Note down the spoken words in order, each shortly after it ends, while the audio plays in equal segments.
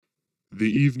The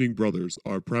Evening Brothers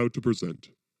are proud to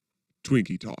present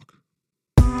Twinkie Talk.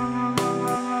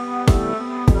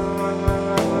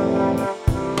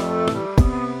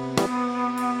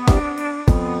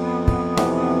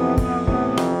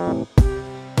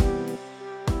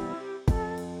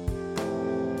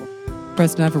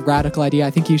 Preston, I have a radical idea.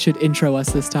 I think you should intro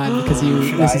us this time because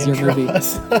this is your movie.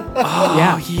 Oh,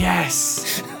 Yeah.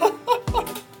 yes.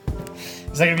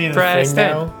 Is that gonna be the thing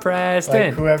now? Preston,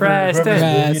 Like whoever Preston. the movie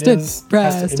it is has to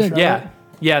Preston. intro Yeah. it?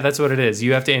 Yeah, that's what it is.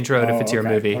 You have to intro it if it's your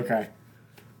okay, movie. Okay.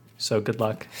 So good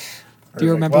luck. Do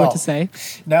you Perfect. remember Well, what to say?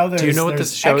 Now there's, Do you know what there's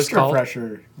this show is extra called?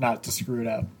 pressure not to screw it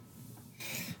up.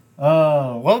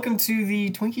 Welcome to the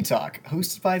Twinkie Talk,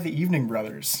 hosted by the Evening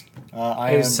Brothers.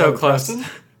 I It am was so Brother close. Preston.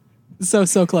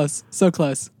 So close. So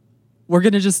close. We're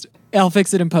going to just... I'll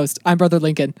fix it in post. I'm Brother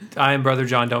Lincoln. I am Brother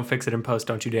John. Don't fix it in post.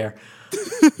 Don't you dare.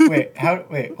 Wait,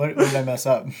 what did I mess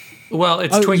up? Well,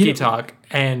 it's Oh, Twinkie you- Talk.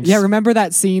 And Yeah, remember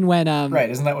that scene when Right,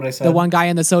 isn't that what I said? the one guy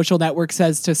in the social network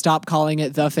says to stop calling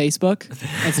it the Facebook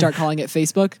and start calling it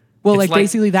Facebook? Well, It's like like-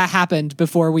 basically that happened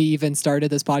before we even started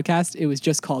this podcast. It was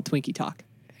just called Twinkie Talk.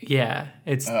 yeah,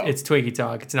 it's Twinkie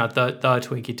Talk. It's not the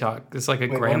Twinkie Talk. It's like a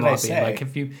what grandma did I being say?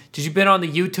 like, did you been on the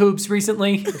YouTubes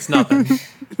recently? It's nothing.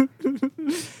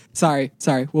 Sorry.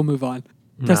 We'll move on.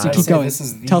 Preston, Did I keep say going. this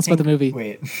is Tell us about the movie.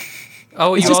 Wait.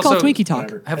 Oh, It's you just also called Twinkie Talk.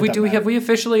 Whatever. have It we doesn't have matter. we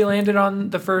officially landed on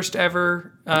the first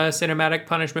ever cinematic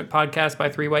punishment podcast by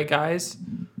three white guys?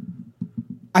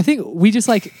 I think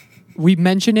we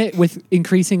mention it with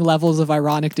increasing levels of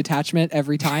ironic detachment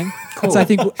every time. Cool. So I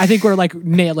think we're like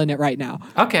nailing it right now.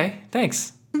 Okay,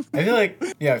 thanks. I feel like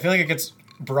it gets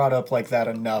brought up like that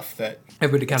enough that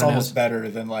Everybody kind it's of almost knows. better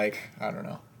than like, I don't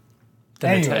know.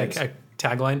 Then Anyways. a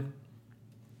tagline.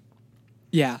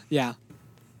 Yeah.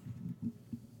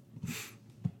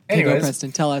 Okay, go, Anyways,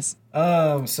 Preston. Tell us.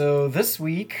 so this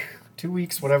week, 2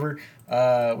 weeks, whatever,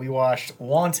 we watched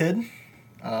Wanted,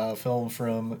 a film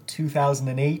from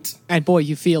 2008. And boy,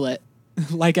 you feel it.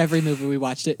 Like every movie we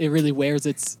watched, it really wears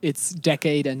its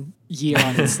decade and year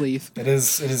on its sleeve. It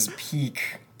is peak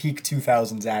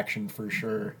 2000s action for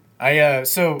sure.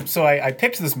 I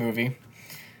picked this movie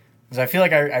because I feel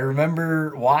like I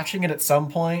remember watching it at some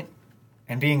point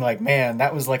and being like, man,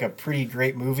 that was like a pretty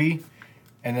great movie.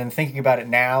 And then thinking about it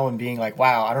now and being like,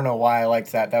 wow, I don't know why I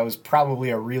liked that. That was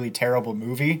probably a really terrible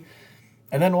movie.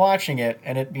 And then watching it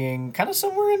and it being kind of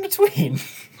somewhere in between.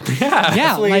 Yeah. Yeah,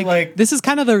 Definitely, like this is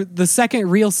kind of the second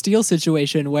Real Steel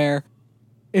situation where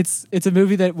it's a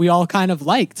movie that we all kind of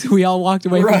liked. We all walked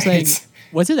away from Right. saying,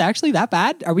 was it actually that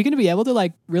bad? Are we going to be able to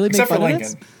like really Except make for fun of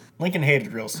Lincoln. this? Lincoln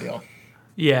hated Real Steel.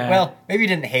 Yeah. Well, maybe you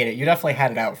didn't hate it. You definitely had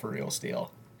it out for Real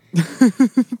Steel.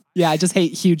 Yeah, I just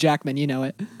hate Hugh Jackman. You know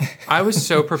it. I was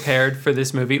so prepared for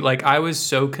this movie. Like, I was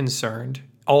so concerned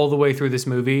all the way through this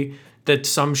movie that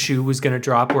some shoe was going to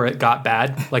drop where it got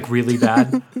bad, like really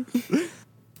bad.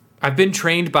 I've been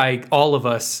trained by all of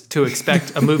us to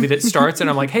expect a movie that starts and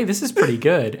I'm like, hey, this is pretty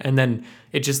good. And then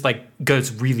it just like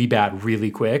goes really bad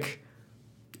really quick.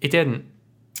 It didn't.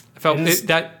 I felt It is-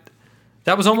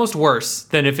 that was almost worse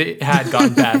than if it had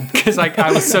gotten bad because like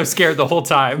I was so scared the whole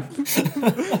time.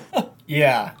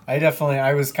 Yeah,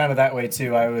 I was kind of that way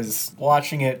too. I was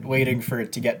watching it, waiting for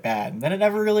it to get bad, and then it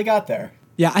never really got there.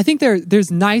 Yeah, I think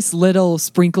there's nice little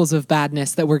sprinkles of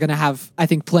badness that we're going to have, I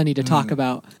think, plenty to talk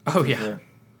about. Oh yeah. Sure.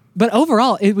 But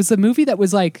overall, it was a movie that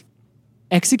was like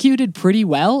executed pretty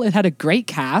well. It had a great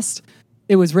cast.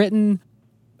 It was written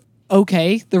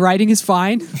okay. The writing is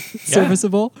fine,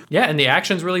 serviceable. Yeah, and the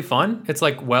action's really fun. It's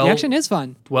like The action is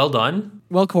fun, well done.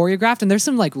 well choreographed, and there's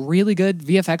some like really good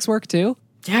VFX work too.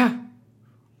 Yeah.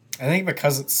 I think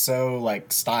because it's so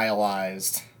like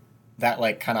stylized, that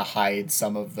like kind of hides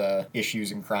some of the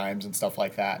issues and crimes and stuff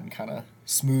like that, and kind of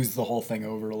smooths the whole thing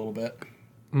over a little bit.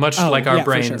 Much Oh, like our yeah,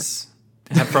 for brains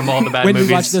from all the bad When movies.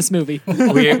 we watched this movie,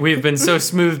 We've been so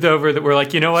smoothed over that we're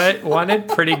like, you know what? Wanted?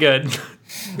 Pretty good.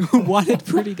 wanted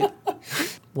pretty good.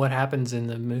 What happens in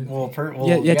the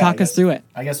movie? Yeah, talk us through it.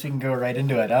 I guess we can go right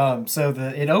into it. So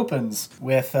it opens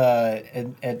with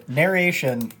a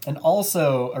narration and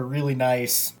also a really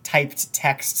nice typed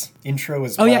text intro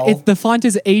as Oh well. yeah, the font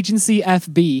is Agency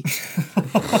FB.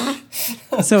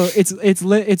 So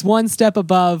it's one step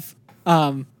above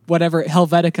whatever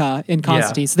Helvetica in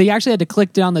Constantine. Yeah. So they actually had to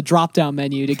click down the drop down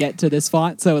menu to get to this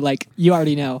font. So like you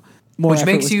already know more Which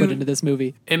effort makes was you- put into this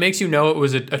movie. It makes you know it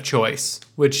was a choice,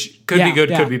 which could Yeah, be good,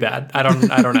 yeah. could be bad. I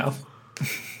don't know.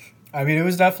 I mean, it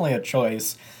was definitely a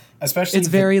choice, especially It's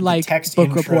very the like text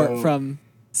book intro. report from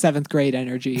 7th grade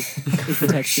energy is the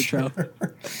text intro.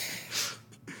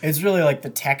 It's really like the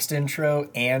text intro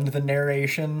and the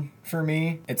narration for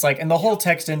me. It's like, and the whole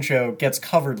text intro gets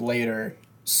covered later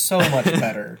so much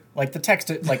better. Like the text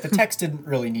didn't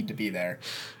really need to be there.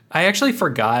 I actually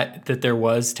forgot that there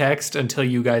was text until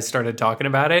you guys started talking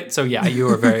about it. So yeah, you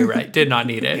were very right. Did not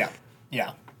need it.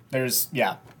 Yeah. There's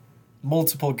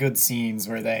multiple good scenes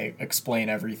where they explain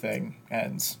everything,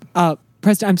 and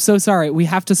Preston, I'm so sorry. We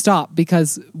have to stop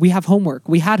because we have homework.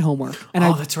 We had homework, and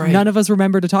that's right. none of us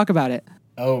remember to talk about it.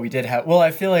 oh, we did have. Well,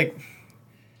 I feel like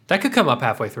That could come up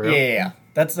halfway through. yeah.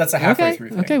 That's a halfway Okay, through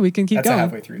thing. okay, we can keep That's going. a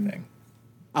halfway through thing.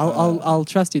 I'll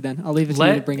trust you then. I'll leave it to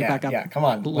you to bring it back up. Yeah, come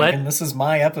on, Lincoln. This is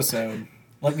my episode.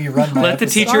 Let me run my Let the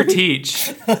episode. teacher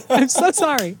teach. I'm so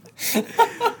sorry.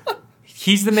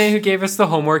 He's the man who gave us the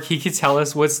homework. He can tell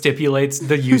us what stipulates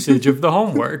the usage of the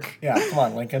homework. Yeah, come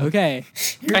on, Lincoln. Okay.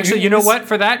 Actually, you know what?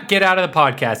 For that, get out of the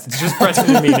podcast. It's just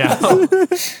Preston and me now.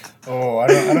 Oh, I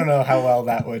don't know how well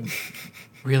that would.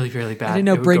 Really, really bad. I didn't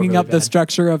know It would go bringing really up the bad.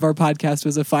 structure of our podcast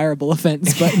was a fireable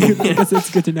offense, but I guess it's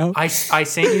good to know. I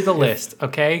sent you the list,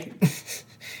 okay?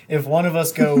 If one of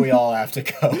us go, we all have to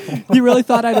go. You really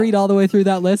thought I'd read all the way through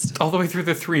that list? All the way through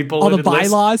the 3 bulleted All the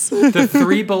list. bylaws? The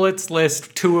 3 bullets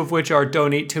list, 2 of which are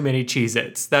don't eat too many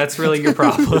Cheez-Its. That's really your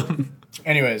problem.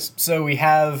 Anyways, so we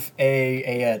have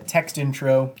a text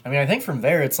intro. I mean, I think from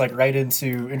there it's like right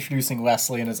into introducing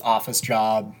Wesley and his office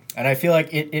job. And I feel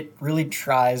like it really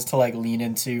tries to like lean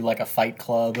into like a Fight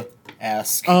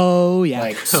Club-esque, Oh, yeah.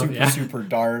 like super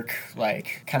dark,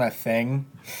 like kind of thing.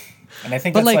 And I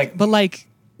think but that's like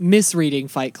misreading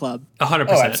Fight Club. 100%.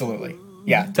 oh, absolutely.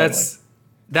 Yeah, totally.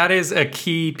 That is a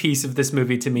key piece of this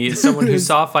movie to me, is someone who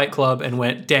saw Fight Club and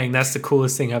went, dang, that's the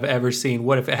coolest thing I've ever seen.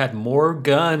 What if it had more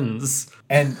guns?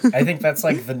 And I think that's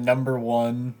like the number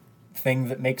one thing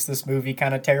that makes this movie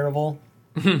kind of terrible.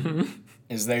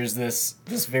 Is there's this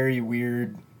very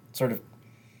weird sort of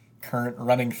current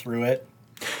running through it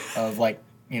of like,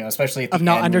 you know, especially at the Of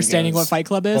not end where he understanding goes, what Fight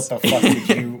Club is?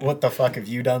 What the fuck have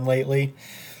you done lately?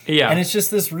 Yeah. And it's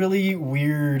just this really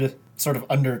weird sort of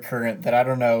undercurrent that I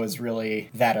don't know is really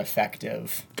that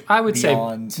effective. I would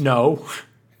beyond- say no.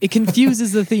 It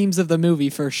confuses the themes of the movie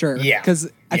for sure. Yeah.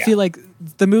 Because I Yeah. feel like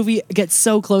the movie gets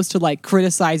so close to like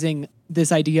criticizing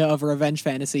this idea of a revenge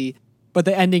fantasy, but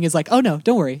the ending is like, oh no,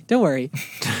 don't worry.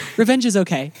 Revenge is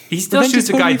okay. He still Revenge is shoots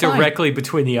a guy totally fine. directly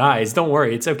between the eyes. Don't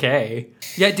worry, it's okay.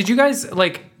 Yeah, did you guys,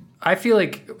 like, I feel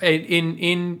like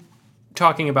in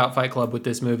talking about Fight Club with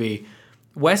this movie,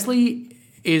 Wesley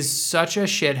is such a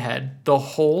shithead the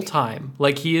whole time.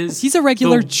 Like, he's a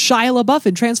regular the- Shia LaBeouf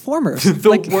in Transformers. The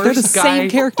like they're the worst guy- same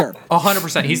character.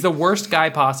 100%. He's the worst guy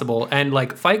possible. And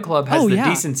like Fight Club has Oh, the yeah.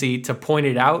 decency to point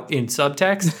it out in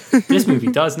subtext. This movie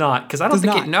does not, because I don't Does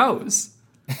think not. it knows.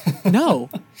 No.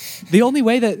 The only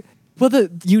way that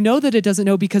you know that it doesn't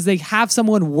know because they have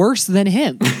someone worse than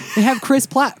him. They have Chris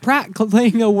Pratt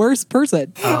playing a worse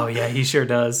person. Oh, yeah, he sure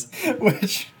does.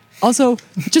 Which Also,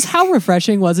 just how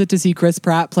refreshing was it to see Chris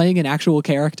Pratt playing an actual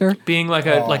character? Being like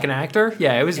an actor.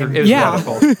 Yeah, it was Yeah.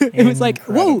 wonderful. It was like,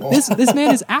 whoa, Incredible. this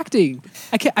man is acting.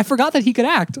 I forgot that he could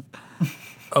act.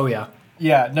 Oh, yeah.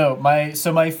 Yeah, no,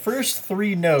 my first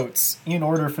 3 notes in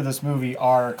order for this movie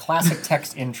are classic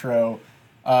text intro,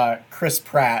 Chris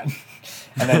Pratt,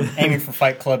 and then aiming for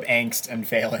Fight Club angst and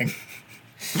failing.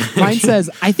 Mine says,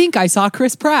 I think I saw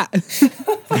Chris Pratt.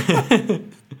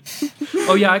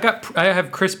 Oh, yeah, I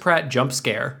have Chris Pratt jump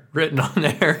scare written on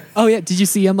there. Oh yeah, did you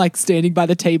see him like standing by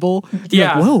the table? You're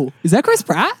Yeah. like, whoa, is that Chris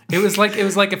Pratt? It was like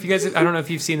if you guys, I don't know if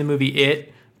you've seen the movie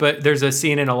It, but there's a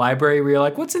scene in a library where you're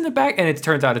like, what's in the back? And it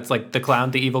turns out it's like the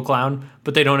evil clown,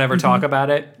 but they don't ever talk about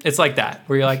it. It's like that,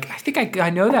 where you're like, I think I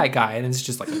know that guy. And it's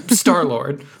just like,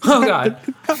 Star-Lord. Oh, God.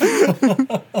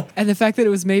 And the fact that it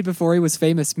was made before he was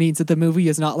famous means that the movie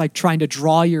is not like trying to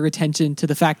draw your attention to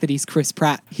the fact that he's Chris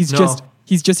Pratt. He's No.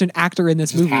 just an actor in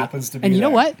this movie. happens to be and you know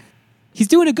there. what? He's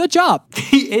doing a good job.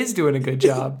 He is doing a good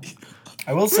job.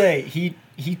 I will say, he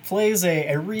plays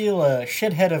a real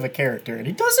shithead of a character, and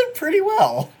he does it pretty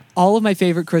well. All of my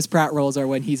favorite Chris Pratt roles are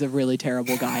when he's a really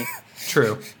terrible guy.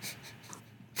 True.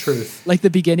 Truth. Like the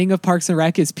beginning of Parks and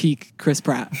Rec is peak Chris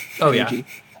Pratt. Oh, yeah. energy.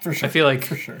 For sure. I feel like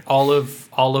for sure. all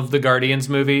of the Guardians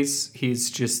movies, he's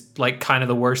just like kind of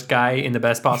the worst guy in the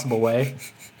best possible way.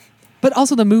 But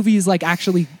also the movie is like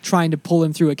actually trying to pull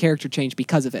him through a character change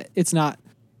because of it. It's not.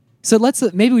 So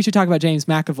maybe we should talk about James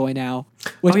McAvoy now,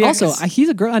 which Oh, yeah, also 'cause- he's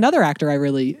another actor I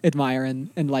really admire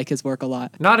and like his work a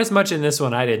lot. Not as much in this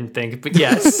one, I didn't think, but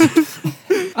yes.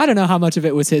 I don't know how much of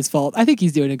it was his fault. I think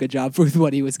he's doing a good job with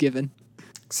what he was given.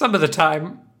 Some of the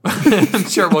time. I'm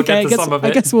sure we'll get to some of it. I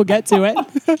guess we'll get to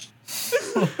it.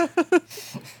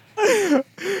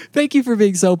 Thank you for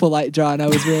being so polite, John. That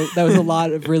was a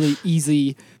lot of really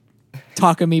easy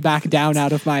talking me back down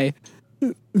out of my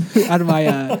Get into it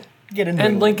a And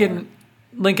little more. Lincoln,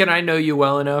 Lincoln, I know you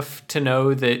well enough to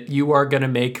know that you are going to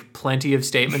make plenty of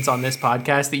statements on this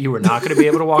podcast that you are not going to be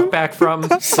able to walk back from.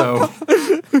 So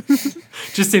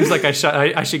just seems like I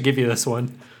should give you this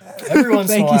one. Every once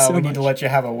in a Thank you while, so we much. need to let you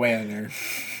have a win.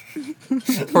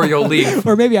 Or you'll leave.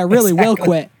 Or maybe I really will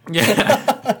quit.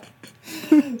 Yeah.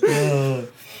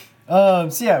 So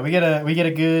yeah, we get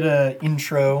a good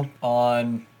intro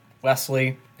on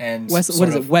Wesley and What sort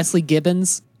is it? of Wesley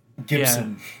Gibbons?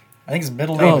 Gibson. I think his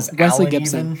middle name is Wesley Alan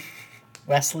Gibson. even.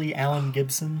 Wesley Allen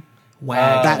Gibson.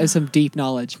 Wow. That is some deep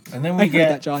knowledge. And then I we heard that,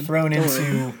 get John. thrown Don't worry.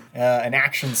 into an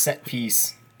action set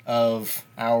piece of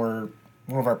one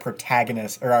of our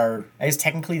protagonists, or I guess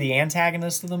technically the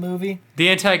antagonist of the movie. The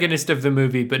antagonist of the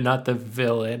movie, but not the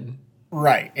villain.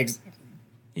 Right.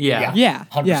 Yeah. Yeah,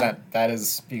 100%. yeah. That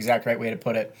is the exact right way to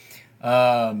put it.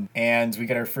 And we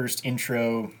get our first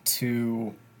intro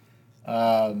to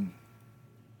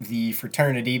the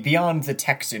fraternity beyond the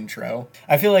text intro.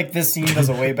 I feel like this scene does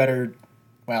a way better,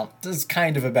 does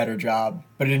kind of a better job,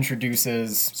 but it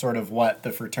introduces sort of what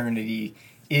the fraternity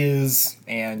is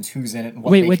and who's in it and what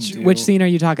Wait, they can do. which scene are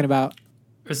you talking about?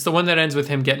 It's the one that ends with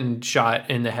him getting shot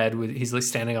in the head with he's like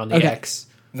standing on the Okay. X.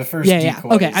 The first Yeah.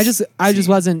 decoys Okay, I just scene.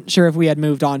 wasn't sure if we had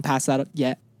moved on past that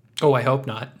yet. Oh, I hope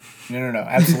not. No,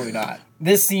 absolutely not.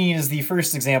 This scene is the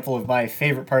first example of my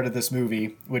favorite part of this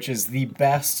movie, which is the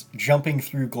best jumping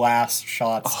through glass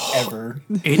shots ever.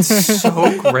 It's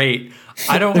so great.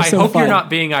 I so hope you're fun. not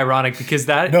being ironic because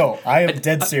that No, I am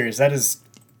dead serious. That is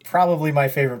probably my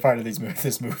favorite part of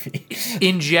this movie.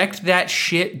 inject that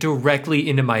shit directly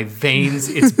into my veins.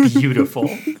 It's beautiful.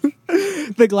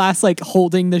 The glass like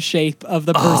holding the shape of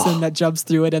the person that jumps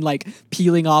through it and like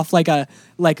peeling off like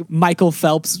Michael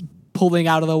Phelps pulling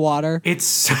out of the water.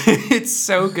 It's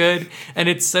so good, and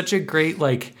it's such a great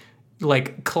like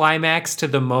climax to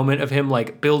the moment of him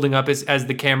like building up as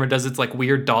the camera does its like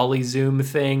weird dolly zoom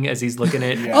thing as he's looking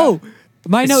at. Yeah. Oh,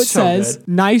 my It's note so says good.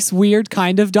 nice weird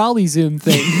kind of dolly zoom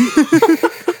thing.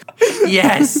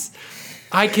 Yes.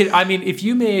 I kid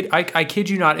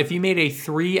you not, if you made a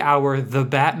 3-hour The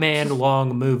Batman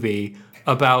long movie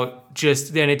about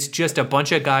it's just a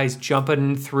bunch of guys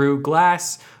jumping through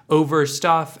glass over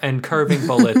stuff and curving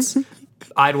bullets,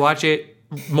 I'd watch it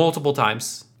multiple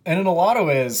times. And in a lot of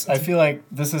ways, I feel like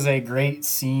this is a great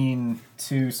scene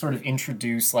to sort of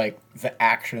introduce like the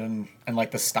action and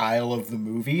like the style of the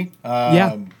movie.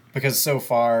 Yeah. Because so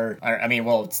far,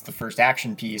 it's the first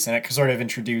action piece, and it sort of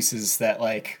introduces that,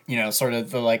 like, sort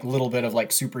of the, like, little bit of,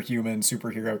 like,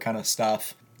 superhero kind of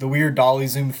stuff. The weird dolly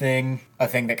zoom thing, a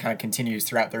thing that kind of continues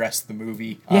throughout the rest of the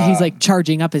movie. Yeah, he's like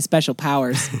charging up his special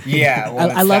powers. Yeah.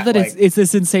 Well, I love that it's the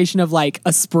sensation of like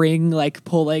a spring like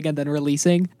pulling and then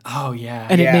releasing, Oh yeah.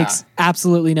 and Yeah. it makes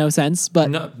absolutely no sense. But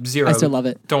No, zero. I still love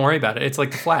it. Don't worry about it. It's like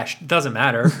the Flash. It doesn't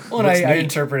matter. Well, and Looks I neat.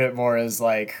 interpret it more as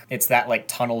like it's that like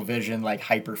tunnel vision, like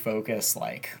hyper focus,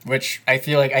 like which I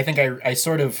feel like I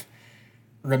sort of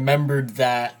remembered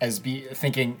that as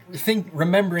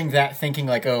remembering that thinking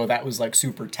like, oh, that was like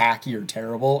super tacky or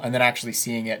terrible, and then actually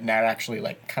seeing it and that actually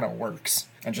like kind of works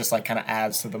and just like kind of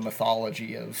adds to the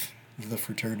mythology of the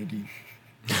fraternity.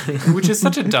 Which is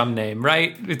such a dumb name,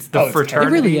 right? It's the Oh, it's It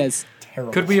fraternity. really is.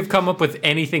 Terrible. Could we have come up with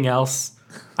anything else?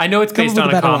 I know it's Come up based with on a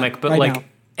a better one comic, but right like now.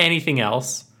 anything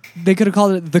else. They could have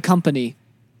called it The Company.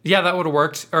 Yeah, that would have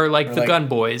worked. Or like the like- Gun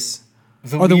Boys.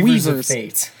 or the Weavers of Weavers.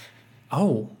 Fate?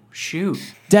 Oh, shoot.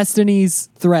 Destiny's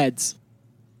Threads.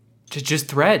 Just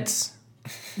threads.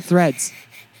 Threads.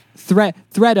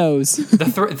 Threados. The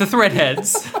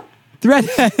Threadheads.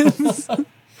 Threadheads.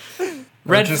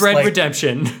 Red just Thread like-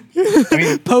 Redemption. I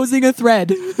mean, Posing a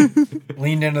thread.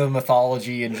 leaned into the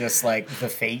mythology and just like the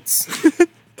fates.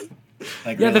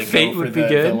 Like Yeah, the really fate go would for be the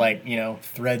good. like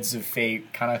threads of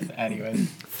fate kind of. Anyway,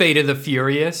 Fate of the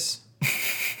Furious.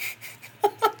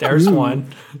 There's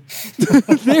one.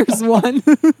 There's one.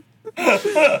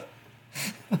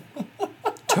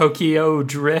 Tokyo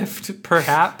Drift,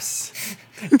 perhaps.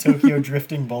 Tokyo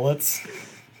drifting bullets.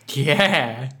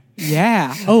 Yeah.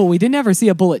 Yeah. Oh, we didn't ever see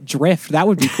a bullet drift. That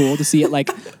would be cool to see it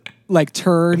like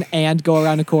turn and go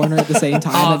around a corner at the same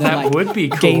time, Oh, and then that like would be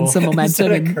cool. gain some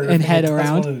momentum Instead of curving, and head it does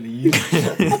around. One of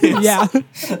these, Yeah.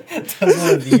 does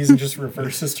one of these and just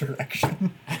reverses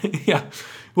direction. Yeah.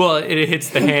 Well, it hits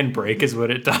the handbrake is what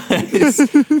it does.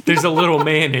 There's a little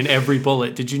man in every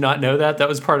bullet. Did you not know that? That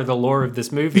was part of the lore of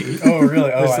this movie. Oh,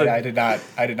 really? Oh, There's a- I did not.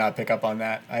 I did not pick up on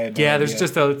that. I had no Yeah, there's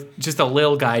idea. just a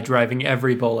lil guy driving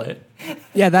every bullet.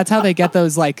 Yeah, that's how they get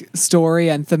those like story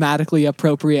and thematically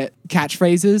appropriate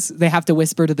catchphrases, they have to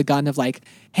whisper to the gun of like,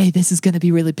 hey, this is going to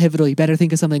be really pivotal. You better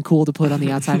think of something cool to put on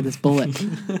the outside of this bullet.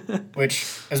 Which,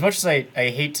 as much as I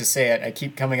hate to say it, I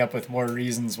keep coming up with more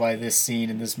reasons why this scene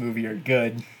and this movie are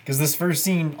good. Because this first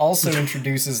scene also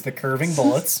introduces the curving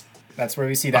bullets. That's where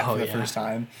we see that for the first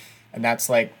time. And that's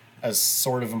like a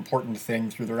sort of important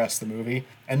thing through the rest of the movie.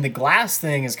 And the glass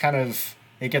thing is kind of,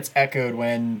 it gets echoed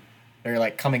when they're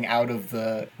like coming out of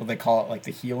the, what they call it, like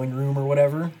the healing room or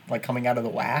whatever, like coming out of the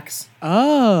wax.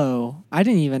 Oh, I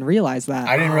didn't even realize that.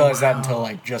 I didn't realize that until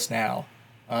like just now.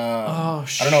 I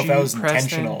don't know if that was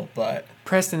intentional, but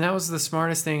Preston, that was the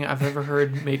smartest thing I've ever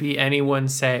heard maybe anyone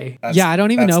say. Yeah, I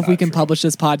don't even know if we can true. publish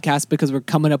this podcast because we're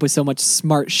coming up with so much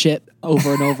smart shit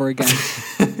over and over again.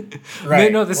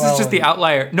 Right. No, this is just the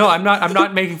outlier. No, I'm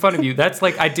not making fun of you. That's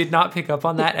like I did not pick up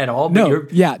on that at all. But No, you're,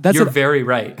 yeah, that's you're what- very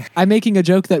right. I'm making a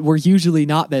joke that we're usually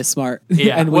not this smart.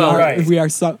 Yeah, and well, right. we are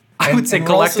so. I would say and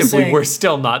we're also collectively saying- we're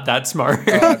still not that smart.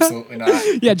 Oh, absolutely not.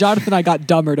 Yeah, Jonathan and I got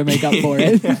dumber to make up for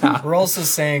it. We're also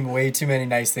saying way too many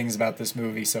nice things about this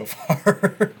movie so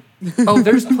far. Oh,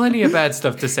 there's plenty of bad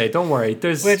stuff to say. Don't worry.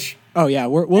 There's Which Oh yeah,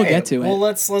 we'll get to it. Well,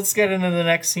 let's get into the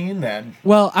next scene then.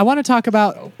 Well, I want to talk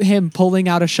about him pulling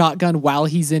out a shotgun while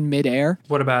he's in midair.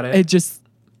 what about it? It just,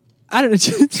 I don't know,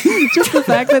 just the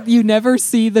fact that you never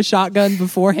see the shotgun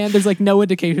beforehand. There's like no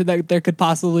indication that there could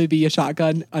possibly be a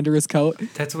shotgun under his coat.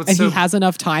 That's what's And so he has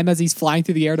enough time as he's flying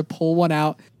through the air to pull one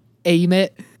out, aim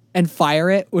it, and fire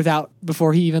it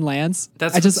before he even lands. I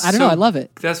don't know. I love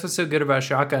it. That's what's so good about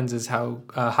shotguns is how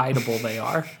hideable they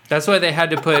are. That's why they had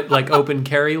to put like open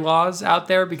carry laws out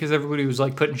there because everybody was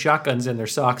like putting shotguns in their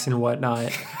socks and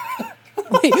whatnot.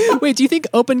 Wait, do you think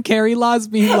open carry laws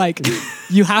mean like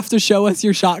you have to show us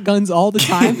your shotguns all the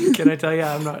time? Can I tell you,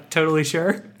 I'm not totally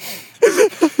sure.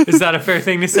 Is that a fair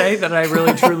thing to say that I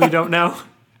really truly don't know?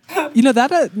 You know,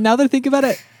 that now that I think about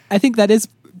it, I think that is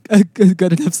a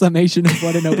good enough summation of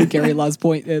what an open carry law's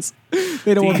point is.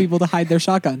 They don't want people to hide their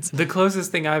shotguns. The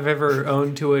closest thing I've ever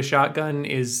owned to a shotgun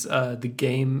is the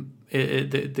game.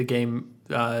 The game.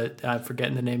 I'm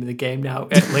forgetting the name of the game now.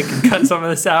 Lincoln, cut some of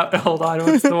this out. Hold on.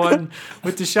 What's the one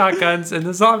with the shotguns and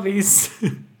the zombies?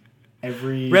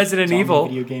 Every Resident zombie Evil.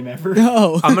 video game ever.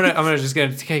 Oh, I'm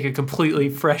gonna take a completely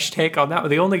fresh take on that one.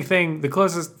 The only thing, the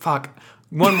closest.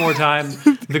 One more time.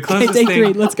 The closest take thing.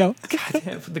 three. Let's go.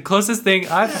 Goddamn, the closest thing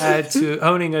I've had to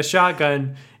owning a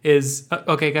shotgun is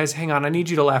okay, guys. Hang on, I need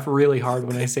you to laugh really hard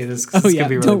when I say this. 'Cause Oh it's yeah, gonna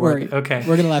be really don't worry. Okay.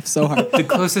 We're gonna laugh so hard. The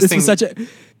closest This thing. was such a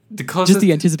the closest. just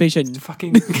the anticipation.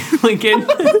 fucking Lincoln.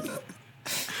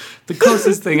 The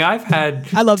closest thing I've had.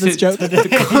 I love this joke.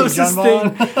 The closest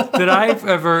John thing that I've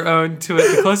ever owned to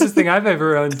it. The closest thing I've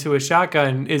ever owned to a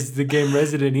shotgun is the game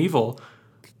Resident Evil.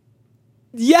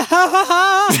 Yeah.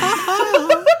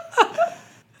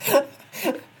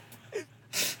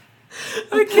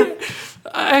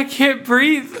 I can't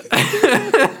breathe.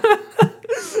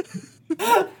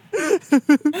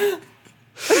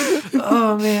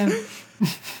 Oh man.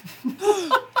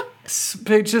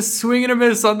 Just swing and a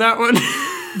miss on that one.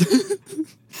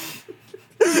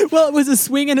 Well, it was a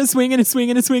swing and a swing and a swing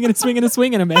and a swing and a swing and a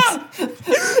swing and a miss.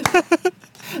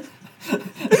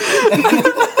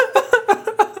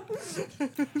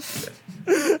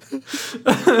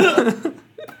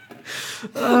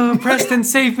 Oh, Preston,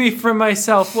 save me from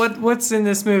myself. What's in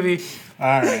this movie?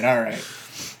 All right.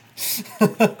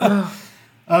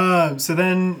 So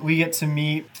then we get to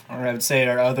meet, or I would say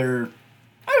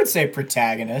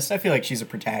protagonist. I feel like she's a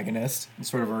protagonist in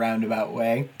sort of a roundabout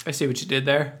way. I see what you did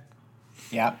there.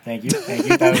 Yeah, thank you.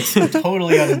 That was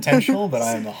totally unintentional, but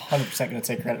I am 100% going to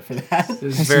take credit for that.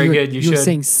 This is very good. You You were should.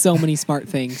 saying so many smart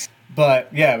things. But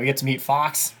yeah, we get to meet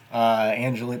Fox,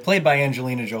 played by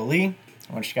Angelina Jolie.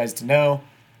 I want you guys to know.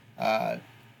 Never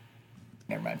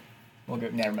mind.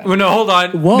 Never mind. Well, no, hold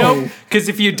on. Whoa. No, because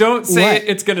if you don't say What? it,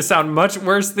 it's going to sound much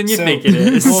worse than you think it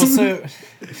is. Well, so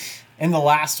in the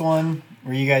last one,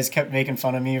 where you guys kept making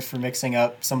fun of me for mixing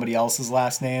up somebody else's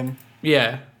last name.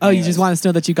 Yeah. Oh, you Anyways. just want us to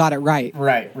know that you got it right.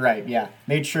 Right. Yeah,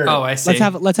 made sure. Oh, I see. Let's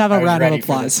have I a was round of ready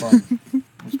for this applause. one.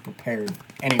 I was prepared.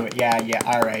 Anyway, yeah.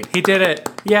 All right. He did it.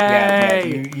 Yay! Yeah,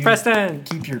 you Preston.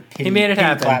 Keep your pity, He made it pity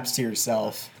happen. claps to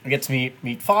yourself. We get to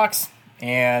meet Fox,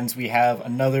 and we have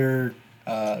another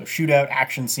shootout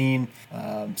action scene,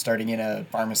 starting in a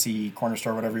pharmacy, corner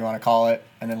store, whatever you want to call it,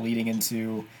 and then leading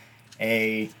into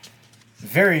a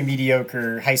very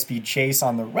mediocre high-speed chase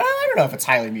on the... Well, I don't know if it's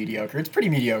highly mediocre. It's pretty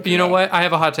mediocre. You know though. what? I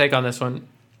have a hot take on this one.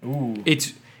 Ooh.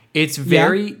 It's it's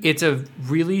a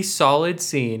really solid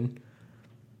scene,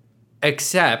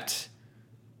 except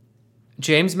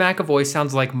James McAvoy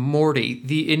sounds like Morty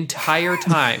the entire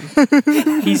time.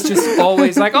 He's just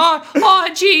always like, oh,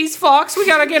 geez, Fox, we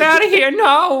gotta get out of here.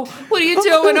 No, what are you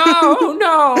doing? Oh,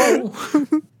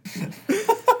 no.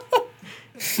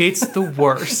 It's the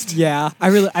worst. Yeah,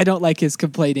 I don't like his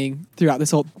complaining throughout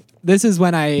this whole. This is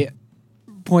when I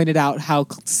pointed out how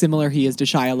similar he is to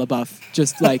Shia LaBeouf.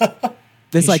 Just like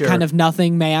this, like Sure. kind of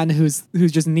nothing man who's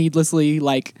just needlessly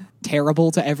like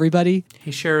terrible to everybody,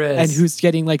 He sure is. and who's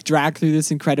getting like dragged through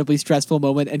this incredibly stressful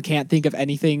moment and can't think of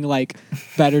anything like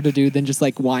better to do than just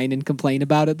like whine and complain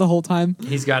about it the whole time.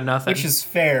 He's got nothing. Which is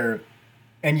fair.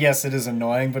 And yes, it is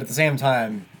annoying, but at the same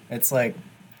time, it's like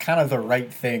kind of the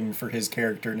right thing for his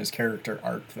character and his character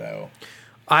arc, though.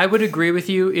 I would agree with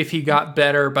you if he got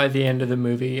better by the end of the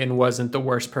movie and wasn't the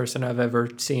worst person I've ever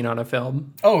seen on a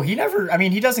film. Oh, he never. I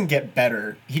mean, he doesn't get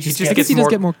better. He just I gets guess he does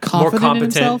get more confident in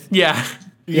himself. Yeah.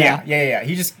 Yeah.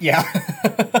 He just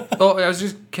Oh, I was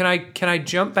just can I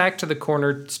jump back to the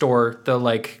corner store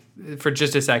for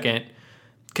just a second?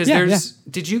 Because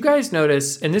did you guys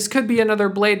notice, and this could be another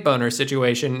Blade Boner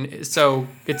situation, so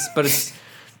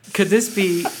could this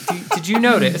be, did you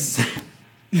notice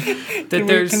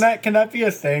that can that be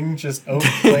a thing? Just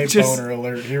Blade Boner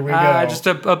alert. Here we go. just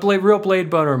a real Blade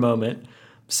Boner moment.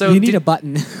 So You need a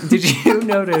button. Did you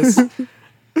notice?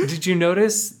 Did you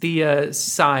notice the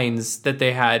signs that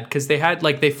they had? Because they had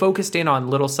they focused in on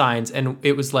little signs, and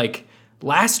it was like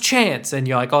last chance, and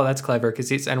you're like, oh, that's clever.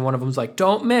 And one of them's like,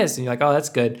 don't miss, and you're like, oh, that's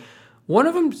good. One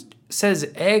of them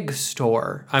says egg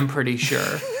store. I'm pretty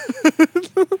sure.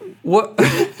 What?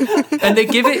 And they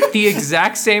give it the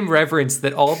exact same reverence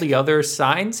that all the other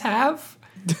signs have.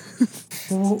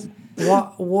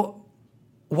 What?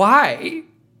 Why?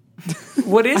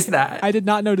 What is that? I did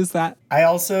not notice that. I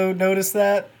also noticed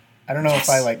that. I don't know if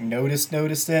I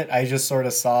noticed it. I just sort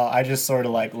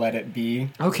of let it be.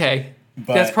 Okay.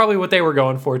 But that's probably what they were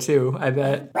going for too, I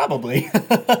bet. Probably.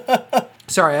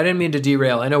 Sorry, I didn't mean to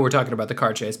derail. I know we're talking about the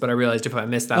car chase, but I realized if I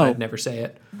missed that, I'd never say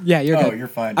it. Yeah, you're good. You're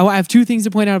fine. I have two things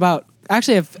to point out about.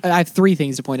 Actually, I have three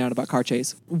things to point out about Car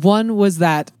Chase. One was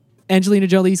that Angelina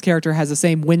Jolie's character has the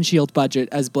same windshield budget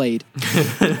as Blade.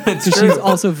 So she's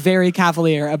also very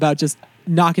cavalier about just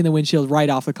knocking the windshield right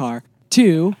off the car.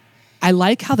 Two, I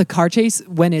like how the car chase,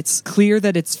 when it's clear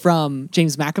that it's from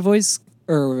James McAvoy's,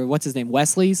 or what's his name,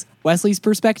 Wesley's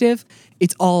perspective,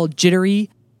 it's all jittery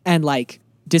and like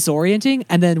disorienting.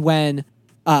 And then when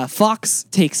Fox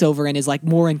takes over and is like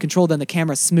more in control, then the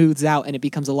camera smooths out and it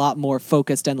becomes a lot more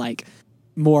focused and like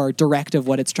more direct of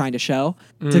what it's trying to show,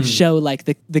 to show like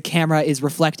the camera is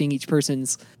reflecting each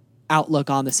person's outlook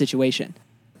on the situation.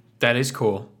 That is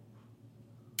cool.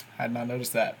 I had not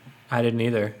noticed that. I didn't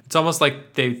either. It's almost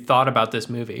like they thought about this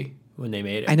movie when they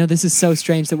made it. I know this is so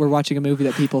strange that we're watching a movie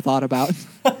that people thought about.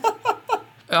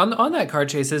 On that car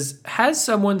chase, has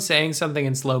someone saying something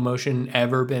in slow motion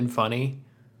ever been funny?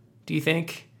 Do you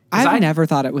think? 'Cause I've never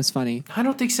thought it was funny. I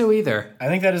don't think so either. I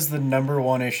think that is the number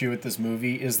one issue with this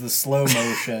movie is the slow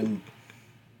motion.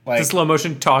 The slow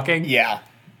motion talking? Yeah.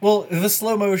 Well, the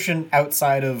slow motion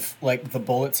outside of like the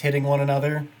bullets hitting one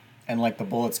another and like the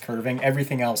bullets curving,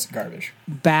 everything else garbage.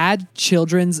 Bad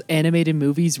children's animated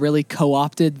movies really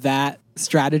co-opted that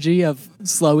strategy of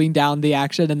slowing down the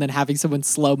action and then having someone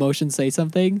slow motion say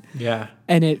something. Yeah.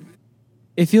 And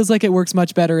it feels like it works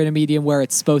much better in a medium where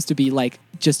it's supposed to be like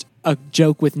just a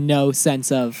joke with no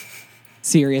sense of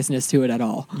seriousness to it at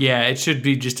all. Yeah, it should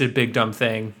be just a big dumb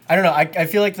thing. I don't know. I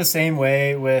feel like the same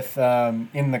way with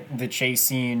in the chase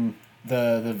scene,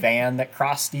 the van that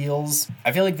Cross steals.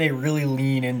 I feel like they really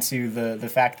lean into the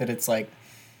fact that it's like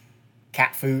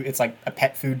cat food. It's like a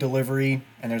pet food delivery,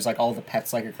 and there's like all the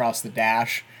pets like across the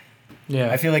dash.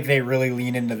 Yeah. I feel like they really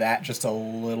lean into that just a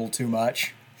little too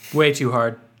much. Way too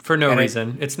hard for no And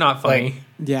reason. It's not funny. like,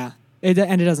 Yeah. And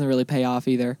it doesn't really pay off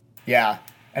either. Yeah,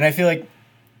 and I feel like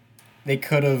they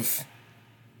could have,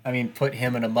 put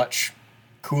him in a much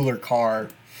cooler car,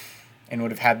 and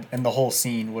and the whole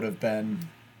scene would have been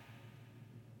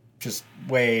just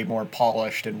way more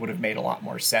polished and would have made a lot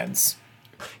more sense.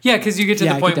 Yeah, because you get to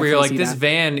Yeah, the I point could where you're like, definitely this see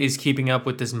van is keeping up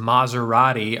with this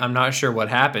Maserati. I'm not sure what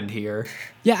happened here.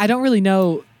 Yeah, I don't really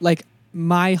know. Like,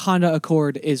 my Honda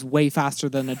Accord is way faster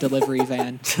than a delivery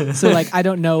van. So, like, I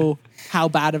don't know how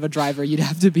bad of a driver you'd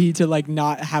have to be to, like,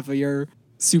 not have your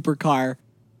supercar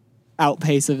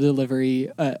outpace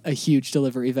a huge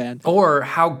delivery van. Or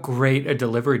how great a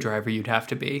delivery driver you'd have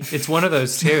to be. It's one of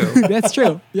those two. That's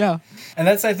true. Yeah. And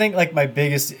that's, I think, like, my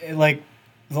biggest, like,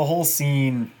 the whole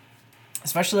scene,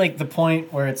 especially, like, the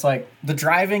point where it's, like, the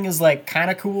driving is, like,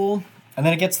 kind of cool, and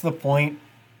then it gets to the point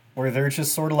where they're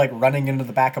just sort of, like, running into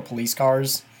the back of police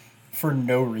cars for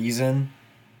no reason.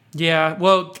 Yeah,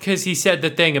 well, because he said the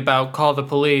thing about call the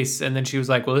police, and then she was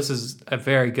like, well, this is a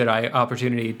very good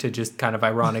opportunity to just kind of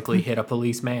ironically hit a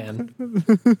policeman.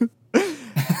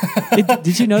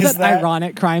 Did you know Is that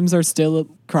ironic crimes are still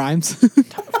crimes?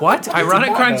 What? Ironic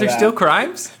not crimes know are that. still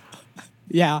crimes?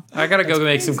 Yeah. I gotta go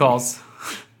make some calls.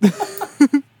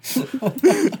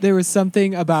 There was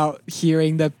something about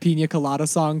hearing the Pina Colada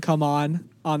song come on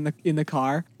in the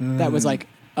car that was like,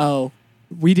 oh,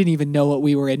 we didn't even know what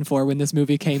we were in for when this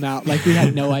movie came out. Like, we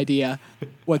had no idea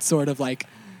what sort of like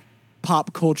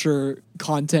pop culture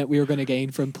content we were going to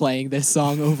gain from playing this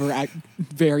song over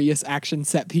various action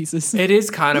set pieces. It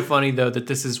is kind of funny, though, that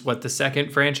this is what the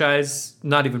second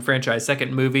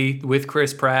second movie with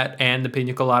Chris Pratt and the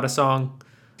Pina Colada song.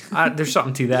 There's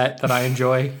something to that I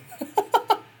enjoy.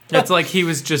 It's like he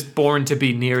was just born to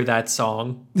be near that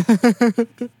song.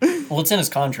 Well, it's in his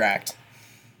contract.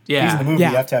 He's in the Yeah. movie.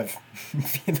 Yeah. You have to have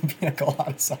the Pina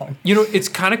Colada song. You know, it's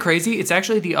kind of crazy. It's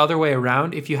actually the other way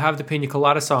around. If you have the Pina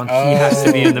Colada song, he has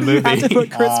to be in the Have to put movie.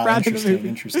 Chris Pratt in the Interesting, movie.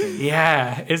 interesting.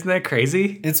 Yeah. Isn't that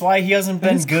crazy? It's why he hasn't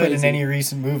been is good in crazy. any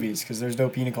recent movies, because there's no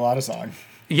Pina Colada song.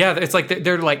 Yeah, it's like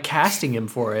they're like casting him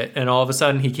for it, and all of a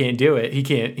sudden he can't do it. He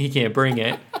can't bring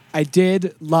it. I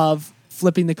did love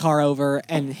flipping the car over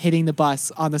and hitting the bus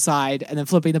on the side and then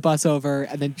flipping the bus over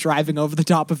and then driving over the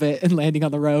top of it and landing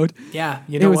on the road. Yeah,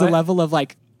 you It know was what? a level of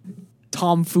like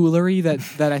tomfoolery that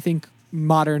I think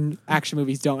modern action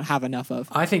movies don't have enough of.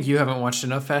 I think you haven't watched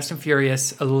enough Fast and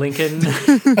Furious, Lincoln.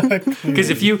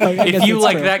 Because if you guess like that's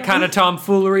true. that kind of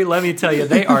tomfoolery, let me tell you,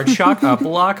 they are chock a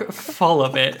block full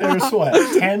of it. There's what,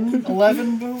 10,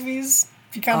 11 movies?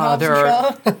 If you count Hobbs there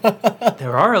and Shaw?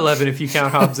 There are 11 if you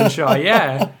count Hobbs and Shaw.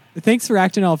 Yeah, Thanks for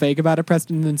acting all vague about it,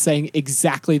 Preston, and saying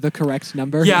exactly the correct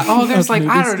number. yeah. Oh, there's of like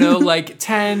I movies. don't know, like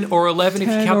 10 or 11 if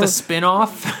you 10 count or- the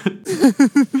spin-off.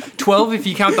 12 if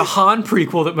you count the Han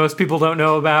prequel that most people don't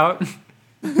know about.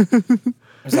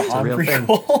 There's a Han real thing.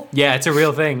 prequel. Yeah, it's a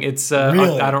real thing. It's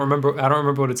Really? I don't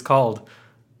remember what it's called.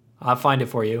 I'll find it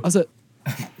for you. Also,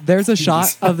 there's a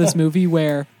shot of this movie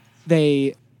where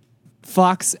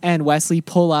Fox and Wesley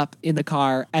pull up in the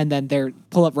car and then they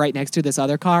pull up right next to this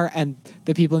other car and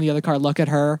the people in the other car look at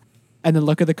her and then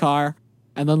look at the car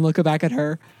and then look back at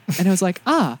her. And I was like,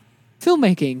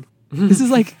 filmmaking. This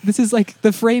is like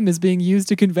the frame is being used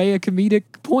to convey a comedic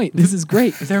point. This is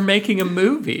great. They're making a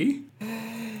movie.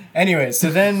 Anyway, so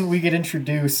then we get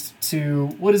introduced to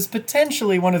what is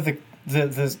potentially one of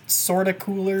the sort of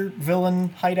cooler villain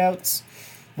hideouts,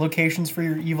 locations for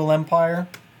your evil empire.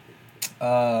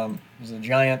 There's a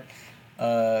giant,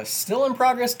 still in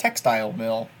progress textile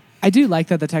mill. I do like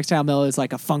that the textile mill is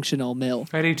like a functional mill.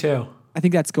 I do too. I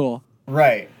think that's cool.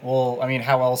 Right. Well, I mean,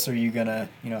 how else are you gonna,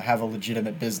 have a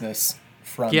legitimate business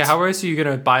front? Yeah, how else are you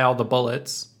gonna buy all the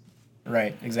bullets?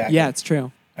 Right. Exactly. Yeah, it's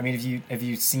true. I mean, have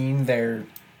you seen the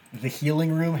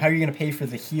healing room? How are you gonna pay for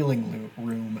the healing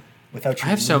room without your? I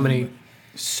have so many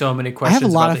I questions. have a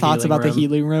lot about of thoughts about the room.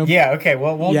 healing room. Yeah. Okay.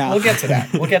 Well, Yeah. we'll get to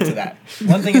that. We'll get to that.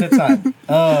 One thing at a time.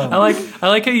 I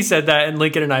like how you said that, and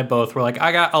Lincoln and I both were like,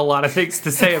 I got a lot of things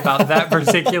to say about that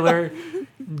particular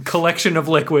collection of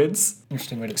liquids.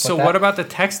 Interesting way to put So that. what about the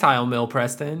textile mill,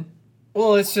 Preston?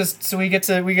 Well, it's just so we go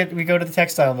to the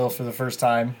textile mill for the first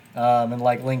time, and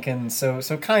like Lincoln so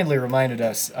kindly reminded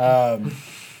us,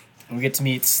 we get to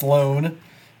meet Sloane,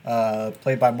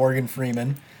 played by Morgan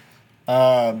Freeman.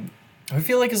 I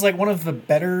feel like is like one of the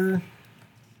better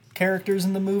characters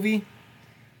in the movie.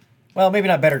 Well, maybe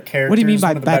not better characters. What do you mean by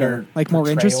one of the better? Like more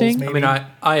portrayals, interesting? maybe. I mean,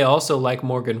 I also like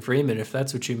Morgan Freeman, if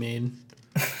that's what you mean.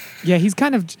 Yeah,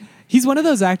 he's one of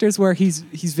those actors where he's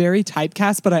very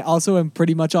typecast, but I also am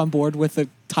pretty much on board with the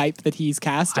type that he's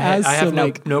cast as. I have so no,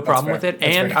 like, no problem fair. with it,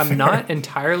 That's and very I'm fair. not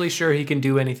entirely sure he can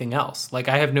do anything else. Like,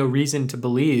 I have no reason to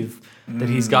believe that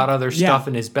he's got other stuff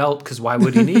in his belt, because why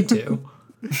would he need to?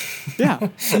 yeah,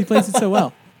 he plays it so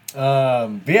well.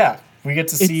 But yeah, we get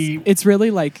to see. It's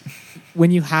really like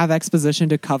when you have exposition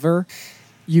to cover,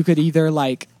 you could either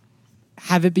like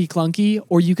have it be clunky,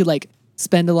 or you could like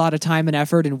spend a lot of time and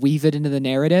effort and weave it into the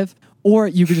narrative, or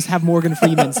you could just have Morgan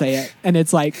Freeman say it, and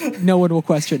it's like no one will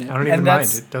question I it. don't even mind.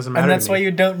 It doesn't matter. And that's to why me.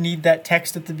 you don't need that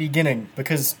text at the beginning,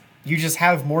 because you just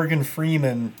have Morgan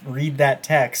Freeman read that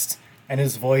text, and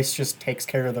his voice just takes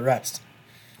care of the rest.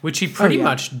 Which he pretty yeah.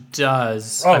 much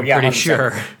does. Oh, I'm yeah, pretty 100%.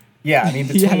 sure. Yeah, I mean,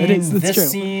 Yeah, between that is- that's this true.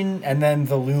 scene and then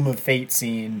the Loom of Fate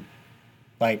scene,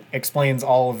 like, explains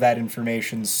all of that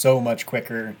information so much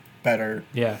quicker, better,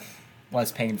 Yeah.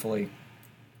 less painfully.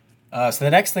 So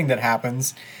the next thing that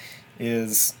happens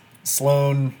is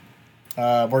Sloane,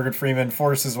 Morgan Freeman,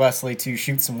 forces Wesley to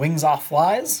shoot some wings off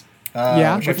flies.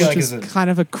 Yeah, which which I feel like is is a kind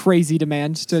of a crazy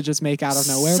demand to just make out of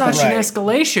nowhere. Such but an Right.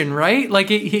 escalation, right? Like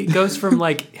he goes from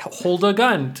like hold a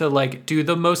gun to like do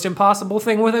the most impossible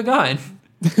thing with a gun.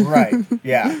 right.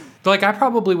 Yeah. Like I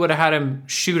probably would have had him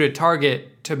shoot a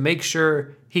target to make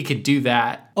sure he could do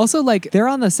that. also, like, they're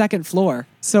on the second floor.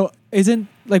 So isn't,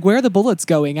 like, where are the bullets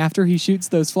going after he shoots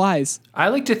those flies? I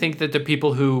like to think that the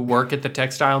people who work at the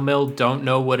textile mill don't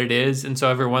know what it is, and so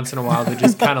every once in a while they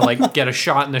just kind of like get a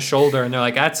shot in the shoulder, and they're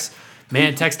like, "That's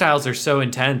man, textiles are so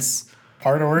intense."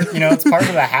 Part of work, it's part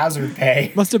of the hazard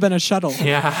pay. Must have been a shuttle.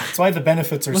 Yeah, That's why the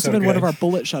benefits are Must so have been good. one of our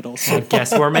bullet shuttles. I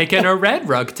guess we're making a red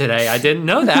rug today. I didn't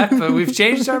know that, but we've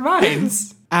changed our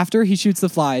minds. After he shoots the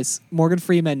flies, Morgan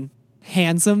Freeman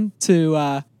hands them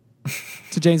to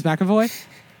James McAvoy,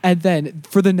 and then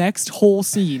for the next whole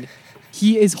scene,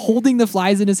 he is holding the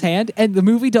flies in his hand, and the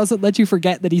movie doesn't let you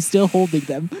forget that he's still holding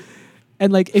them.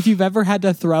 And like, if you've ever had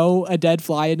to throw a dead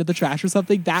fly into the trash or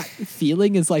something, that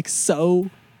feeling is like so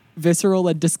visceral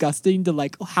and disgusting to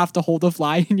like have to hold a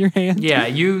fly in your hand. Yeah,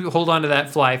 you hold on to that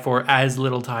fly for as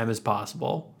little time as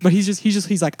possible. But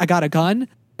he's like, I got a gun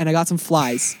and I got some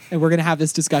flies, and we're gonna have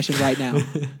this discussion right now.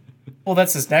 Well,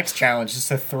 that's his next challenge, is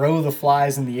to throw the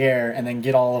flies in the air and then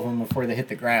get all of them before they hit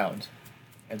the ground.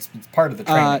 It's part of the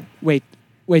training.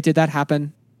 Wait, did that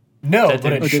happen? No, That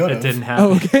but it didn't, should that have. didn't happen.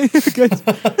 Oh, okay,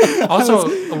 good.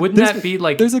 Also, wouldn't that be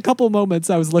like? There's a couple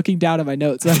moments I was looking down at my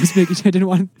notes. I was making sure I didn't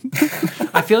want.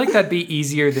 I feel like that'd be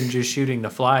easier than just shooting the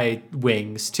fly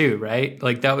wings too, right?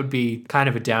 Like that would be kind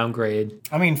of a downgrade.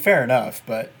 I mean, fair enough,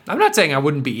 but I'm not saying I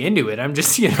wouldn't be into it. I'm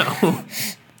just,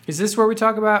 Is this where we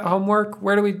talk about homework?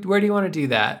 Where do you want to do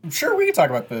that? I'm sure we can talk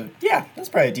about that's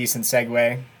probably a decent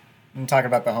segue. And talk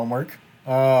about the homework.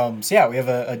 So yeah, we have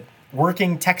a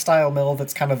working textile mill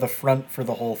that's kind of the front for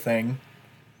the whole thing.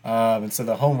 And so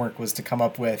the homework was to come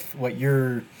up with what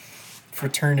your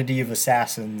fraternity of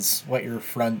assassins, what your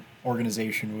front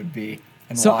organization would be.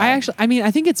 And So why.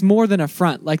 I think it's more than a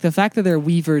front. Like the fact that they're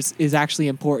weavers is actually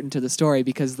important to the story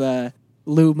because the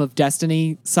loom of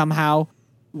destiny somehow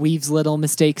weaves little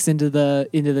mistakes into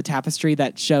the tapestry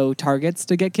that show targets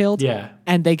to get killed. Yeah.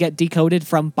 And they get decoded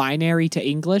from binary to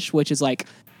English, which is like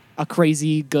a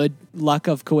crazy good luck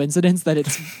of coincidence that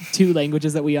it's two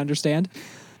languages that we understand.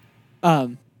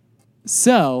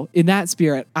 So in that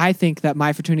spirit, I think that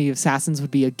my fraternity of assassins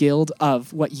would be a guild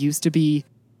of what used to be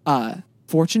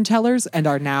fortune tellers and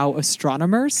are now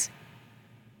astronomers.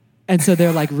 And so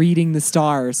they're like reading the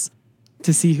stars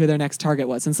to see who their next target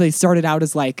was. And so they started out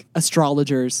as like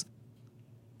astrologers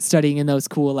studying in those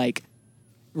cool like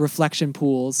reflection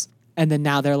pools. And then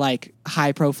now they're like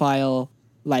high profile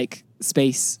like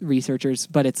space researchers,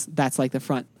 but that's like the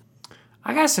front.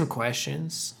 I got some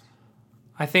questions.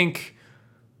 I think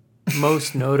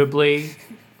most notably,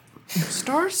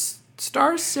 stars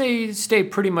stay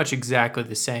pretty much exactly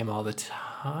the same all the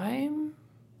time.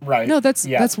 Right. No, that's-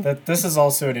 this is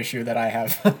also an issue that I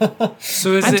have.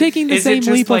 So is I'm it, taking the is it same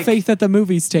just leap like, of faith that the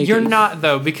movie's taking. You're not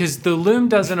though, because the loom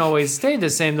doesn't always stay the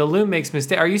same. The loom makes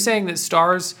mistakes. Are you saying that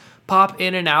stars pop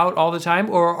in and out all the time,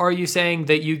 or are you saying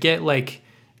that you get like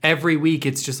every week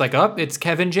it's just like, oh, it's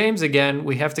Kevin James again.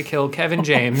 We have to kill Kevin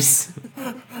James.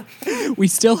 We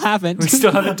still haven't. We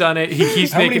still haven't done it. He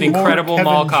keeps How many making more incredible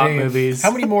Kevin mall cop James- movies.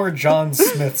 How many more John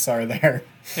Smiths are there?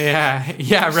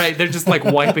 Yeah, right. They're just like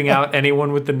wiping out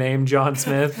anyone with the name John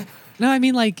Smith. No, I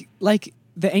mean like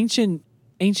the ancient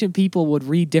people would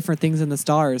read different things in the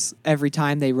stars every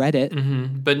time they read it.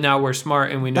 But now we're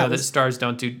smart and we know That that was- stars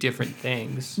don't do different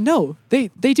things. No, they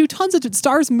do tons of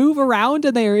stars move around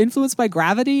and they are influenced by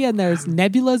gravity and there's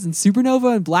nebulas and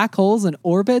supernova and black holes and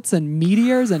orbits and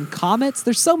meteors and comets.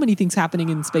 There's so many things happening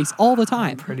in space all the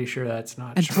time. Pretty sure that's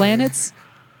not And true. planets.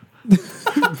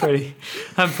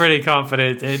 I'm pretty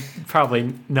confident it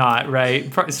probably not,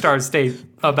 right? Stars stay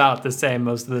about the same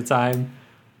most of the time.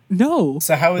 No.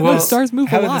 So how would Well, this, stars move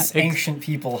a how would lot. this ancient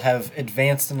people have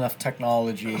advanced enough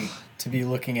technology to be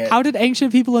looking at? How did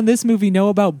ancient people in this movie know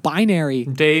about binary?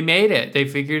 They made it. They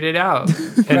figured it out.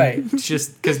 And Right.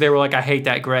 just because they were like, I hate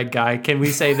that Greg guy. Can we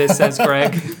say this says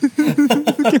Greg?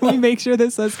 Can we make sure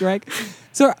this says Greg?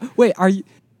 So wait,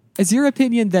 is your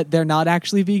opinion that they're not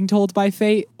actually being told by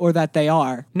fate or that they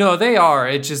are? No, they are.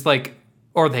 It's just like,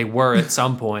 or they were at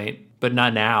some point, but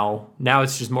not now. Now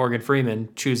it's just Morgan Freeman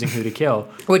choosing who to kill.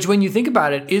 Which, when you think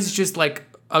about it, is just like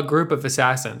a group of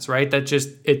assassins, right? That just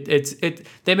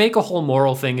they make a whole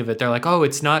moral thing of it. They're like, oh,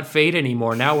 it's not fate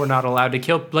anymore. Now we're not allowed to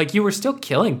kill. Like, you were still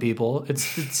killing people.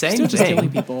 It's the same Still just thing.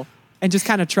 killing people and just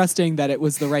kind of trusting that it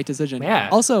was the right decision. Yeah.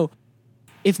 Also,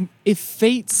 if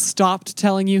fate stopped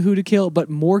telling you who to kill, but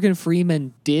Morgan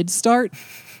Freeman did start,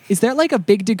 is there like a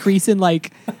big decrease in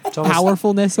like almost-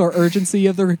 powerfulness or urgency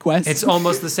of the request? It's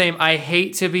almost the same. I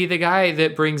hate to be the guy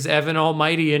that brings Evan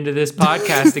Almighty into this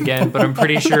podcast again, but I'm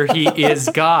pretty sure he is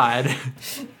God.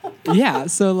 Yeah,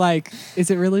 so like,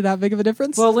 is it really that big of a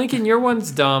difference? Well, Lincoln, your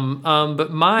one's dumb,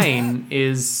 but mine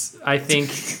is, I think,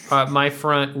 my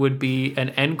front would be an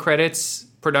end credits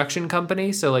production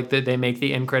company. So like they make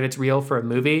the end credits reel for a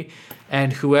movie,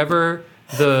 and whoever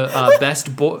the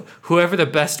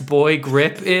best boy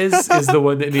grip is the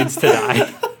one that needs to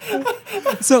die.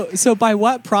 So by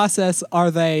what process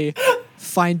are they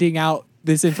finding out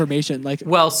this information? Like,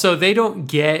 Well, so they don't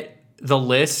get the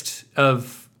list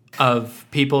of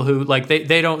people who like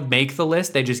they don't make the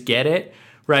list, they just get it,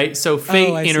 right? So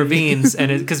fate I see. intervenes,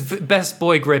 and because best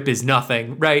boy grip is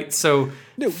nothing, right? So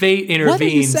fate intervenes. what are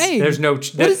you saying? There's no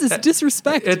what is this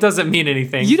disrespect? It doesn't mean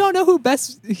anything. You don't know who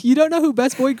best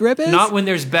boy grip is? Not when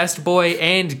there's best boy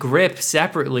and grip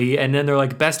separately, and then they're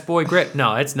like best boy grip.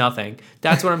 No, it's nothing.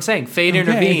 That's what I'm saying. Fate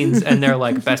intervenes, and they're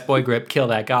like best boy grip, kill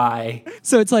that guy.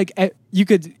 So it's like you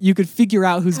could figure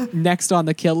out who's next on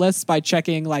the kill list by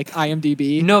checking like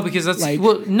IMDb. No, because that's Like-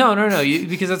 no.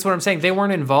 Because that's what I'm saying. They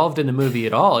weren't involved in the movie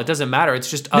at all. It doesn't matter.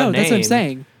 It's just a name. That's what I'm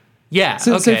saying. Yeah.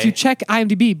 So, okay. so if you check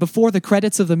IMDb before the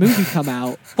credits of the movie come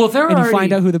out, Well, they're and you already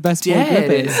find out who the best boy dead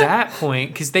grip is. at that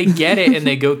point because they get it and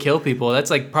they go kill people.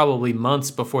 That's like probably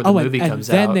months before the movie and comes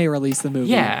then out. they release the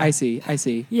movie. Yeah. I see.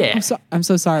 Yeah. I'm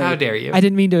so sorry. How dare you. I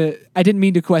didn't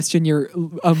mean to question your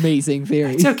amazing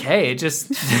theory. It's okay. It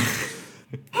just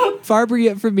Far be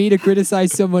it from me to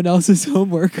criticize someone else's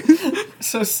homework.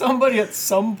 So somebody at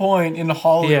some point in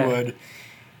Hollywood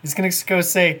is going to go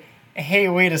say, "Hey,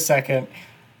 wait a second.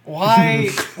 Why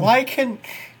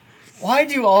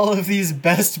do all of these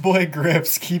best boy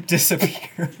grips keep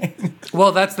disappearing?"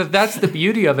 well, that's the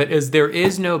beauty of it is there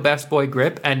is no best boy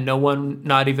grip, and no one,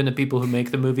 not even the people who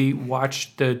make the movie,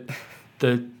 watch the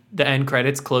end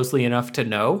credits closely enough to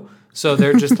know. So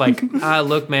they're just like,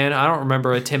 look, man, I don't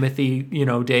remember a Timothy,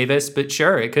 Davis, but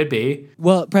sure, it could be.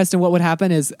 Well, Preston, what would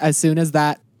happen is as soon as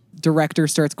that director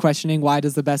starts questioning why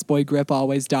does the best boy grip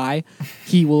always die,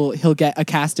 he'll get a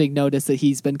casting notice that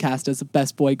he's been cast as a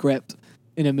best boy grip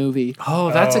in a movie. Oh,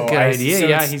 that's a good I see. idea. So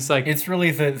Yeah, it's- he's like, it's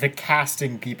really the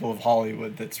casting people of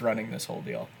Hollywood that's running this whole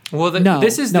deal. well, No,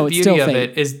 this is no, the it's beauty still of fake.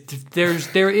 it is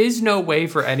there is no way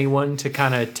for anyone to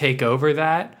kind of take over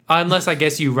that unless I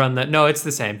guess you run that. No, it's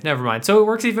the same. Never mind. So it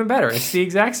works even better. It's the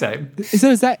exact same.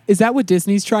 So is that what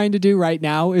Disney's trying to do right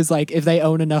now? Is like if they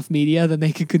own enough media, then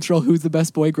they can control who's the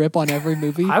best boy grip on every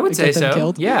movie. I would and say get them so.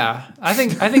 killed? Yeah, I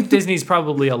think Disney's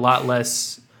probably a lot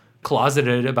less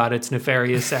closeted about its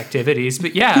nefarious activities,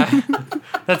 but yeah,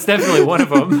 that's definitely one of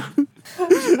them.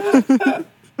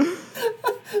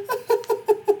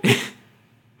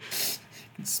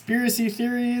 Conspiracy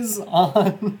theories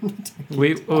on.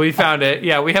 We found it.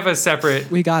 Yeah, we have a separate,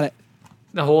 We got it.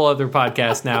 a whole other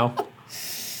podcast now.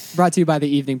 Brought to you by the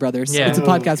Evening Brothers. Yeah. It's a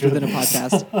podcast within a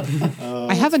podcast.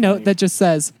 I have a note that just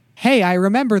says, "Hey, I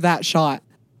remember that shot,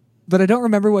 but I don't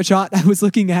remember what shot I was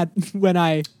looking at when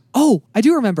I." Oh, I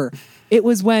do remember. It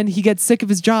was when he gets sick of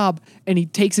his job and he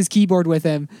takes his keyboard with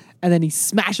him, and then he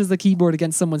smashes the keyboard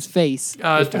against someone's face.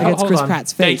 Against Hold Chris on.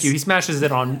 Pratt's Thank face. you. He smashes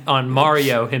it on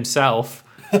Mario himself.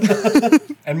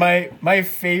 And my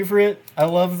favorite, I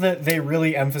love that they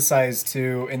really emphasize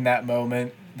too in that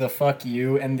moment the "fuck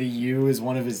you" and the "you" is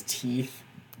one of his teeth.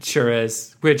 Sure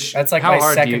is. Which That's like how my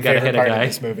hard do you second gotta favorite hit a part of guy?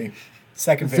 this movie.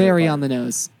 Second favorite. Very part. on the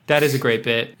nose. That is a great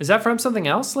bit. Is that from something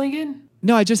else, Lincoln?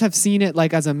 No, I just have seen it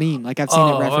like as a meme. Like I've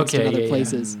seen it referenced in other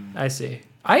places. I see.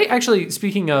 I actually,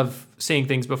 speaking of seeing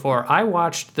things before, I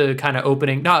watched the kind of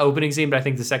not opening scene, but I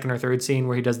think the second or third scene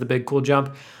where he does the big cool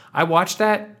jump. I watched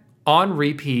that on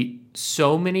repeat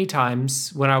so many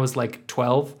times when I was like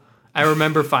 12. I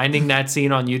remember finding that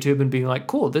scene on YouTube and being like,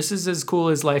 cool, this is as cool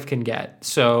as life can get.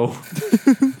 So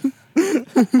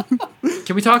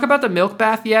can we talk about the milk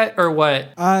bath yet or what?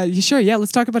 Sure, yeah.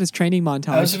 Let's talk about his training I was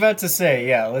montage. about to say,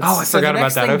 yeah. Let's, Oh, I forgot the about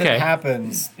next that, thing okay. That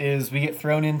happens is we get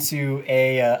thrown into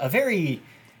a very,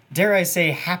 dare I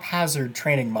say, haphazard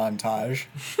training montage.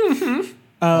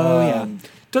 Oh yeah.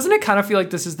 Doesn't it kind of feel like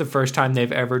this is the first time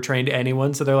they've ever trained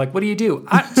anyone? So they're like, what do you do?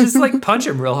 I just like punch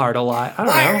him real hard a lot. I don't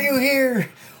Why know. are you here?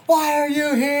 Why are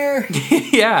you here?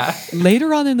 Yeah.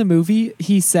 Later on in the movie,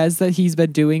 he says that he's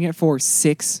been doing it for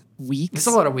 6 weeks. It's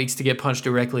a lot of weeks to get punched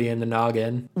directly in the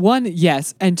noggin. One,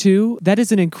 yes, and two, that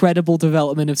is an incredible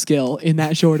development of skill in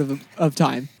that short of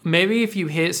time. Maybe if you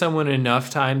hit someone enough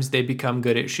times, they become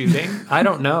good at shooting. I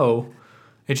don't know.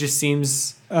 It just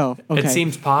seems Oh, okay. it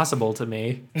seems possible to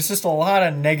me. There's just a lot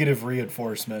of negative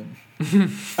reinforcement.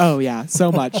 Oh yeah,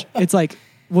 so much. It's like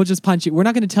we'll just punch you. We're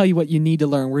not going to tell you what you need to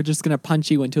learn. We're just going to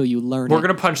punch you until you learn We're it.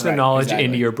 going to punch the Right, knowledge exactly.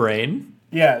 into your brain.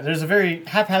 Yeah, there's a very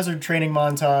haphazard training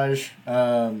montage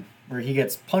where he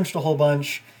gets punched a whole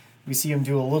bunch. We see him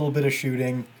do a little bit of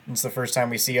shooting. It's the first time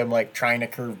we see him like trying to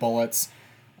curve bullets.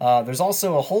 There's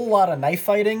also a whole lot of knife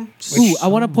fighting. Ooh, I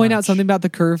want to point out something about the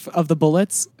curve of the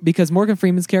bullets because Morgan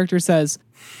Freeman's character says,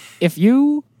 if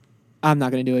you... I'm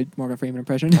not going to do a Morgan Freeman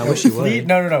impression. I wish you would.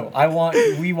 No.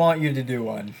 We want you to do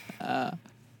one.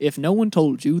 If no one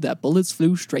told you that bullets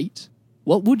flew straight,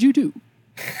 what would you do?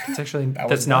 It's actually, was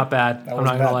that's not bad. That I'm was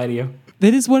not going to bad. lie to you.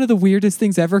 That is one of the weirdest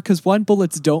things ever because one,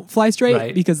 bullets don't fly straight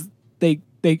Right. because they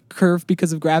curve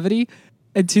because of gravity.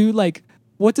 And two, like,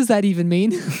 what does that even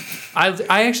mean?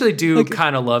 I actually do Like-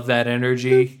 kind of love that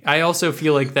energy. I also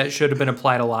feel like that should have been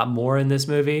applied a lot more in this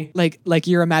movie. like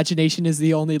your imagination is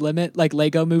the only limit, like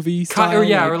Lego movie style.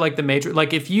 Or like the major,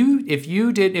 like if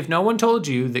no one told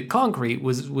you that concrete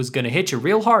was going to hit you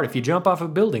real hard if you jump off a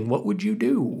building, what would you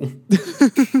do?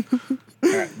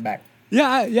 All right, back.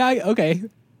 Okay.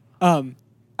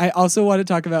 I also want to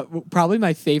talk about probably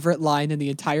my favorite line in the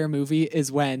entire movie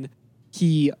is when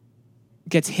he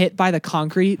gets hit by the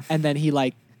concrete and then he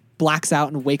like blacks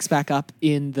out and wakes back up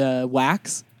in the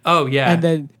wax. Oh yeah, And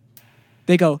then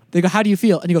they go, how do you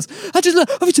feel? And he goes,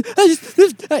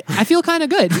 I feel kind of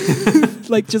good.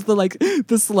 Like just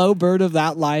the slow burn of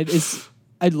that line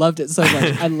I loved it so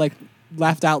much. I like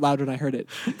laughed out loud when I heard it.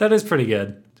 that is pretty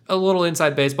good. A little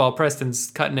inside baseball.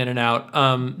 Preston's cutting in and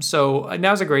out. So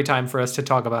now's a great time for us to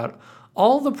talk about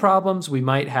all the problems we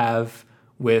might have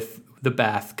with the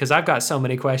bath because I've got so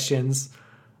many questions.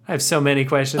 I have so many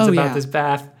questions Oh, about yeah. this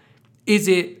bath. Is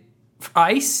it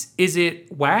ice? Is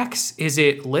it wax? Is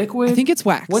it liquid? I think it's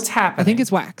wax. What's happening? I think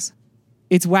it's wax.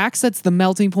 It's wax that's the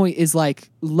melting point is like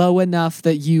low enough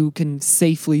that you can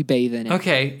safely bathe in it.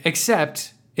 Okay,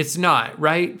 except it's not,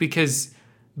 right? Because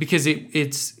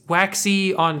it's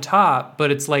waxy on top,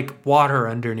 but it's like water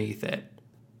underneath it.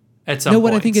 At some No,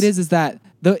 what I think it points. is that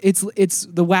it's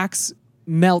the wax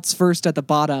melts first at the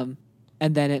bottom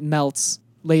and then it melts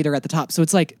later at the top. So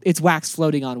it's wax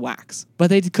floating on wax. But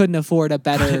they couldn't afford a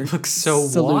better It looks so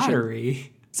solution.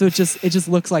 watery. So it just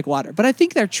looks like water. But I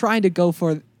think they're trying to go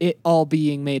for it all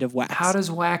being made of wax. How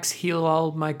does wax heal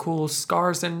all my cool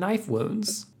scars and knife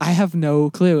wounds? I have no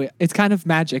clue. It's kind of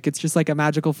magic. It's just like a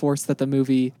magical force that the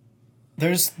movie.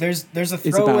 There's a It's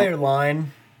throwaway about-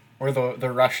 line where the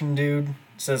Russian dude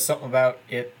says something about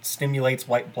it stimulates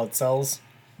white blood cells.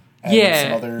 And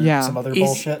Yeah. some other Is-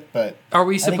 bullshit. But Are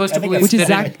we I think- supposed I to think believe Which is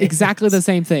that exactly the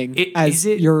same thing as is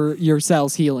it- your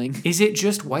cells healing. Is it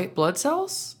just white blood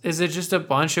cells? Is it just a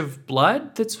bunch of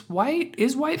blood that's white?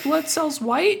 Is white blood cells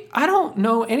white? I don't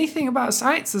know anything about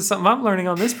science. This is something I'm learning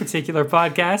on this particular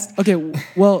podcast. Okay,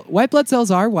 well, white blood cells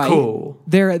are white. Cool.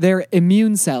 They're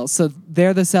immune cells. So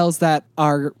they're the cells that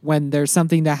are when there's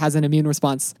something that has an immune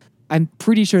response. I'm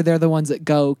pretty sure they're the ones that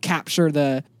go capture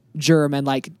the germ and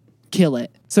like kill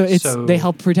it. So they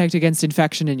help protect against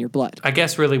infection in your blood. I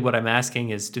guess really what I'm asking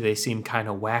is, do they seem kind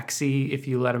of waxy if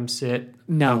you let them sit?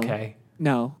 No. Okay.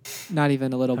 No, not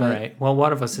even a little All bit. right. Well,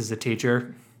 one of us is a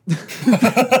teacher.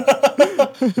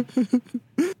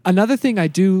 Another thing I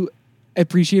do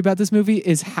appreciate about this movie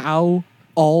is how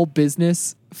all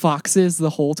business Fox is the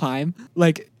whole time.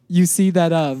 Like you see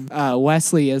that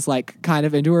Wesley is like kind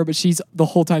of into her, but the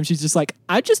whole time she's just like,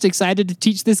 I'm just excited to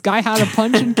teach this guy how to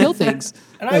punch and kill things.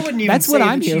 and I Like, wouldn't even that's say what that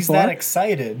I'm here she's for. that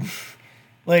excited.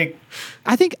 Like,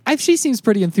 I think she seems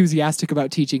pretty enthusiastic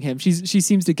about teaching him. She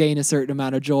seems to gain a certain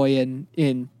amount of joy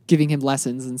in giving him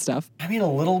lessons and stuff. I mean,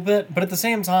 a little bit, but at the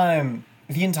same time,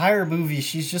 the entire movie,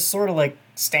 she's just sort of like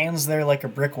stands there like a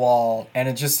brick wall, and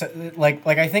it just like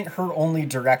I think her only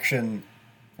direction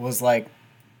was like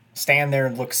stand there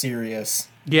and look serious.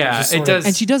 Yeah, Just it sort of- does.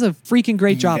 And she does a freaking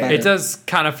great job at there. It does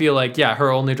kind of feel like, yeah,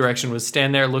 her only direction was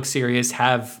stand there, look serious,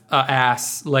 have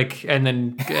ass, like, and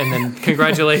then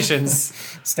congratulations.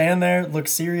 Stand there, look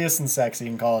serious and sexy,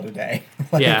 and call it a day.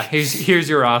 Like, Yeah, here's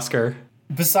your Oscar.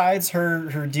 besides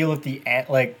her deal with the ant,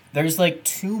 like there's like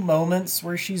 2 moments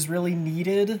where she's really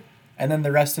needed, and then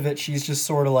the rest of it she's just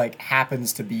sort of like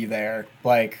happens to be there,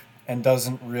 like, and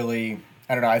doesn't really.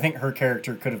 I don't know. I think her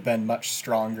character could have been much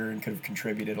stronger and could have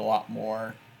contributed a lot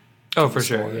more. Oh, for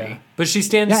sure, story. yeah. But she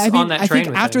stands Yeah, I mean, on that I train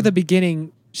think with after him. the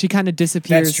beginning, she kind of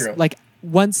disappears. That's true. Like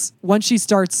once she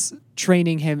starts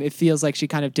training him, it feels like she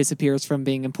kind of disappears from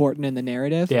being important in the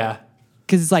narrative. Yeah.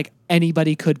 Because it's like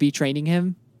anybody could be training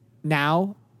him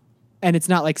now, and it's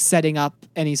not like setting up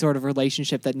any sort of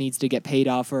relationship that needs to get paid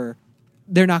off, or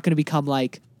they're not going to become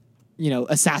like,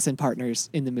 assassin partners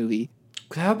in the movie.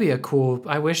 That would be a cool.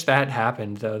 I wish that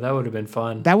happened though. That would have been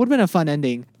fun. That would have been a fun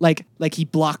ending. Like he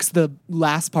blocks the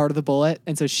last part of the bullet,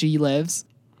 and so she lives,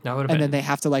 That would have and been. then they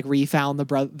have to like refound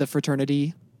the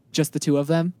fraternity, just the two of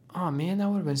them. Oh man, that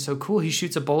would have been so cool. He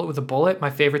shoots a bullet with a bullet. My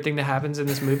favorite thing that happens in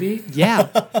this movie. Yeah.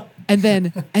 and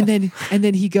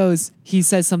then he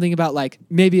says something about like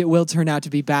maybe it will turn out to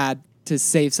be bad to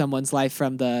save someone's life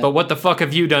from the But what the fuck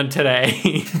have you done today?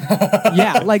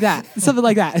 yeah, like that. Something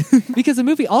like that. Because the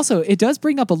movie also it does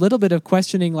bring up a little bit of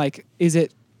questioning like is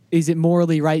it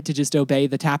morally right to just obey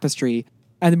the tapestry?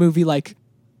 And the movie like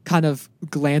kind of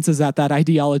glances at that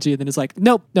ideology and then is like,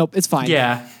 nope, it's fine.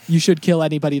 Yeah. You should kill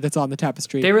anybody that's on the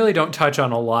tapestry. They really don't touch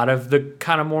on a lot of the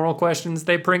kind of moral questions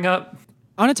they bring up.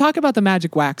 I want to talk about the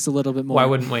magic wax a little bit more. Why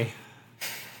wouldn't we?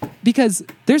 Because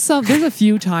there's a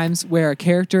few times where a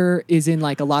character is in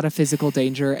like a lot of physical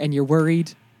danger and you're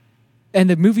worried, and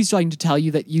the movie's trying to tell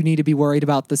you that you need to be worried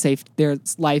about their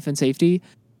life and safety.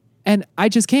 And I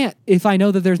just can't if I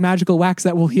know that there's magical wax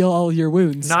that will heal all your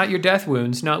wounds. Not your death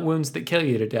wounds, not wounds that kill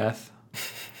you to death.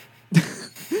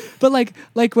 But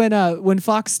like when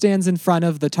Fox stands in front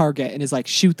of the target and is like,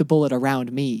 shoot the bullet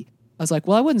around me. I was like,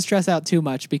 well, I wouldn't stress out too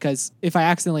much because if I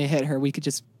accidentally hit her, we could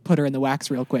just put her in the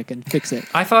wax real quick and fix it.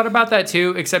 I thought about that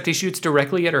too, except he shoots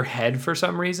directly at her head for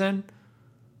some reason.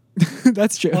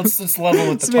 That's true. Let's just level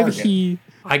with the So maybe target.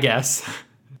 I guess.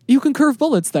 You can curve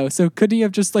bullets though, so couldn't he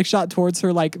have just like shot towards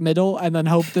her like middle and then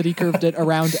hoped that he curved it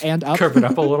around and up? Curve it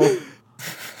up a little.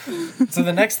 So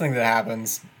the next thing that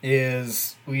happens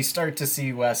is we start to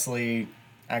see Wesley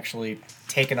actually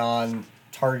taking on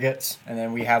targets, and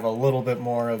then we have a little bit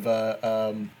more of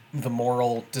the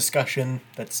moral discussion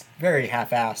that's very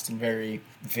half-assed and very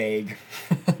vague.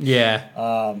 Yeah.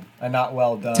 And not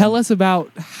well done. Tell us about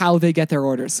how they get their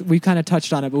orders. We kind of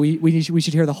touched on it, but we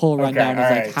should hear the whole rundown of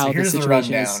like how so the here's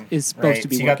situation rundown, is supposed right? to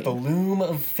be So you working. got the loom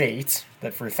of fate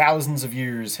that for thousands of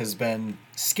years has been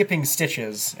skipping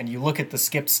stitches, and you look at the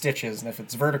skipped stitches, and if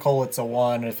it's vertical, it's a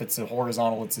 1, and if it's a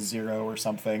horizontal, it's a 0 or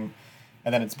something.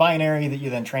 And then it's binary that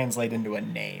you then translate into a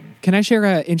name. Can I share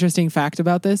an interesting fact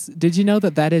about this? Did you know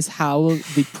that is how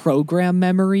the program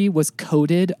memory was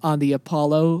coded on the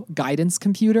Apollo guidance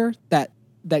computer that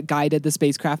guided the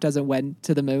spacecraft as it went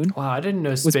to the moon? Wow, I didn't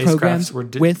know programmed spacecrafts were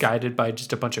with- guided by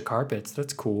just a bunch of carpets.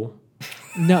 That's cool.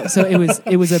 No, so it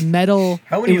was a metal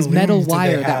How many metal looms did they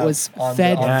wire that have was on the-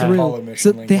 fed on the through. Apollo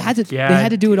So mission, they had to Yeah. they had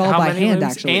to do it all How by many hand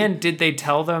looms? actually. And did they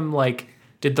tell them like?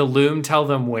 Did the loom tell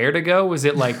them where to go? Was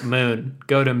it like moon?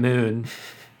 Go to moon.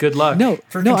 Good luck. no,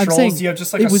 For no, controls, I'm saying you have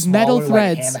just like it a was smaller, metal like,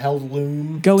 threads handheld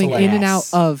loom going to, in and out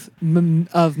like,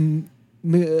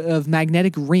 of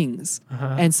magnetic rings.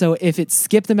 Uh-huh. And so if it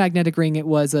skipped the magnetic ring, it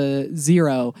was a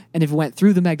 0. And if it went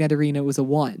through the magnetic ring, it was a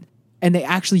 1. And they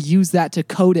actually use that to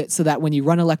code it so that when you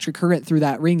run electric current through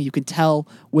that ring, you can tell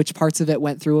which parts of it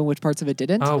went through and which parts of it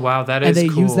didn't. Oh wow, that is and they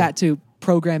cool. use that to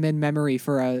program in memory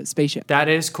for a spaceship. That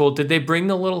is cool. Did they bring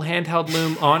the little handheld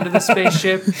loom onto the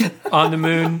spaceship on the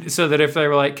moon so that if they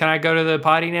were like, "Can I go to the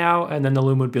potty now?" and then the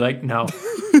loom would be like, "No."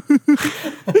 Can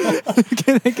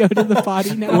I go to the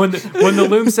potty now? When the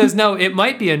loom says no, it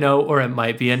might be a no or it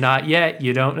might be a not yet.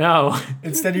 You don't know.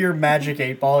 Instead of your magic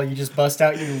 8-ball, you just bust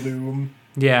out your loom.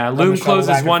 Yeah, run loom the shuttle back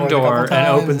closes and one forth a couple door and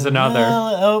times, opens another.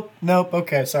 Oh, nope.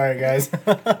 Okay, sorry guys.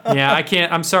 Yeah, I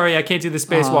can't. I'm sorry, I can't do the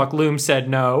spacewalk. Loom said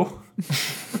no.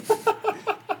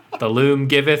 The loom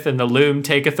giveth and the loom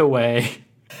taketh away.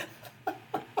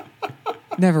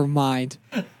 Never mind.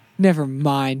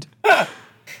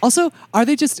 Also,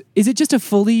 is it just a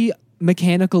fully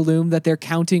mechanical loom that they're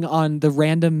counting on the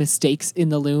random mistakes in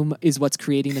the loom is what's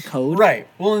creating the code? Right.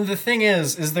 Well, and the thing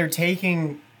is they're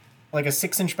taking like a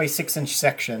 6-inch by 6-inch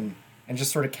section and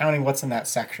just sort of counting what's in that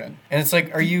section. And it's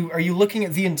like, are you looking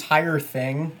at the entire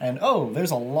thing and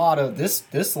there's a lot of this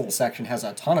little section has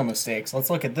a ton of mistakes. Let's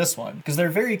look at this one, because they're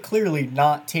very clearly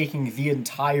not taking the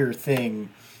entire thing.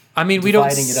 I mean, we don't.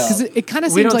 Dividing it up. Because it kind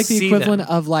of We seems don't like the see equivalent them.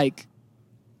 of like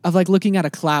looking at a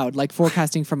cloud, like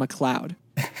forecasting from a cloud.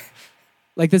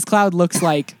 Like this cloud looks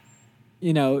like,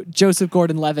 Joseph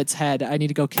Gordon-Levitt's head. I need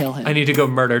to go kill him. I need to go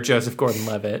murder Joseph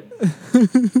Gordon-Levitt.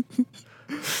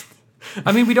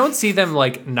 I mean, we don't see them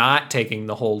like not taking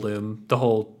the whole loom, the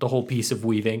whole piece of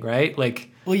weaving, right? Like,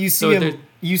 Well, you So see they're-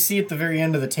 you see at the very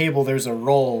end of the table there's a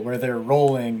roll where they're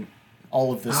rolling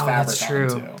all of this oh, fabric that's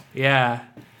true. onto. Yeah.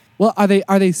 Well,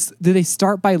 do they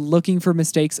start by looking for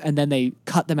mistakes and then they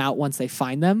cut them out once they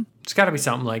find them? It's got to be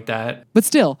something like that. But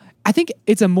still, I think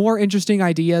it's a more interesting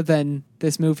idea than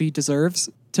this movie deserves,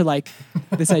 to like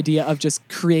this idea of just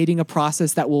creating a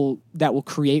process that will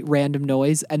create random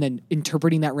noise and then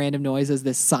interpreting that random noise as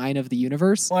this sign of the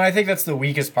universe. Well, I think that's the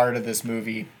weakest part of this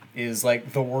movie is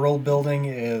like the world building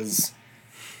is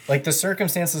Like the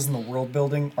circumstances in the world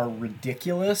building are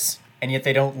ridiculous, and yet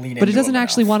they don't lean into But it doesn't them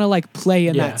actually enough. want to like play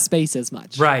in Yeah. that space as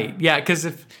much. Right. Yeah, because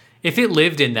if it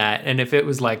lived in that, and if it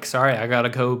was like, sorry, I gotta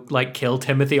go like kill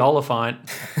Timothy Oliphant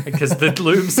because the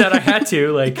loom said I had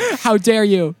to, like, How dare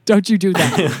you? Don't you do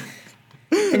that.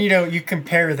 And you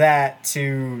compare that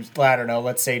to, I don't know,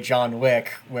 let's say John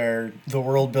Wick, where the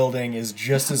world building is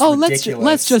just as ridiculous.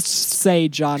 Let's just say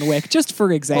John Wick, just for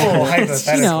example. Oh,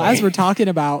 hypothetically. As we're talking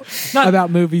about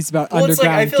movies about Well, it's like,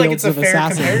 I underground feel like guilds it's a of fair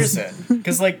assassins. comparison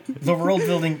because like the world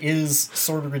building is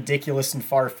sort of ridiculous and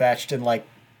far fetched and like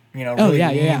Oh, really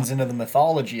yeah, yeah, leans into the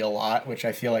mythology a lot, which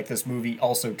I feel like this movie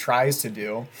also tries to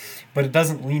do, but it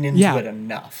doesn't lean into Yeah. it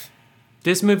enough.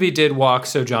 this movie did walk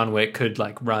so John Wick could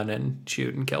like run and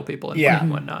shoot and kill people and Yeah,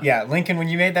 whatnot. yeah. Lincoln, when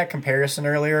you made that comparison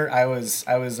earlier, I was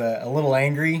a little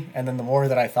angry, and then the more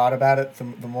that I thought about it,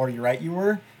 the more you're right you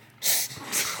were.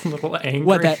 A little angry.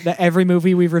 What that every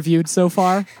movie we've reviewed so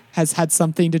far has had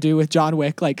something to do with John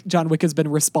Wick. Like John Wick has been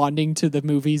responding to the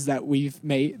movies that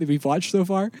we've watched so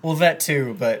far. Well, that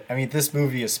too, but I mean, this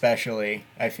movie especially,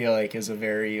 I feel like is a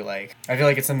very like I feel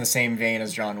like it's in the same vein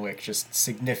as John Wick, just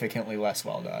significantly less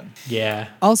well done. Yeah.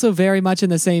 Also, very much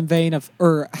in the same vein of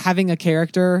having a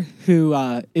character who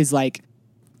is like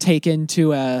taken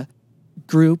to a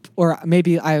group, or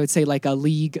maybe I would say like a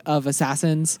league of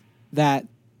assassins that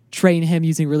train him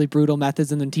using really brutal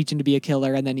methods and then teach him to be a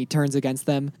killer, and then he turns against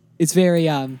them. It's very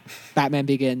Batman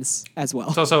Begins as well.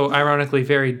 It's also ironically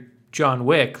very John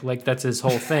Wick. Like that's his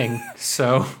whole thing.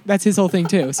 So That's his whole thing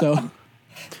too.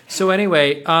 So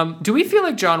anyway, do we feel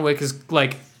like John Wick is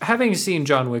like, having seen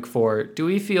John Wick 4, do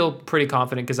we feel pretty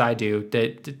confident, because I do,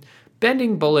 that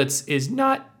bending bullets is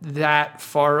not that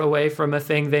far away from a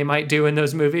thing they might do in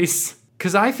those movies?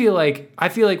 Because I feel like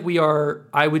we are,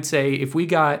 I would say if we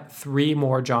got 3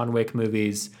 more John Wick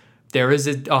movies, there is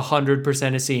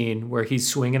 100% a scene where he's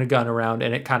swinging a gun around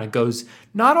and it kind of goes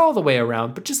not all the way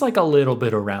around, but just like a little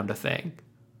bit around a thing.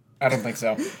 I don't think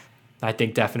so. I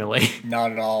think definitely.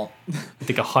 Not at all. I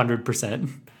think 100%.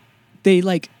 they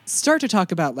like start to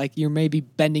talk about like you're maybe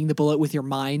bending the bullet with your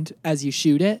mind as you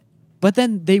shoot it. But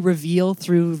then they reveal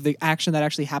through the action that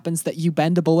actually happens that you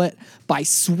bend a bullet by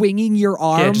swinging your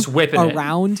arm just whipping it.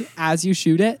 around as you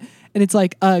shoot it. And it's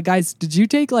like, guys, did you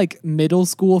take like middle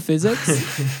school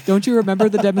physics? Don't you remember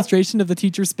the demonstration of the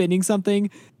teacher spinning something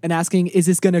and asking, is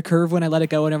this going to curve when I let it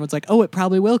go? And everyone's like, oh, it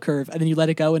probably will curve. And then you let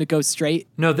it go and it goes straight.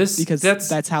 No, because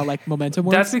that's how like momentum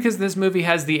works. That's because this movie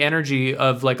has the energy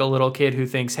of like a little kid who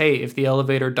thinks, hey, if the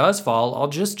elevator does fall, I'll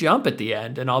just jump at the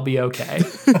end and I'll be okay.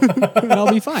 And I'll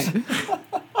be fine.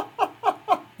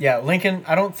 Yeah, Lincoln,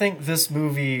 I don't think this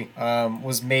movie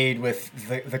was made with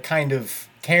the kind of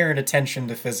care and attention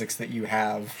to physics that you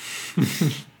have.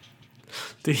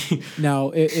 No,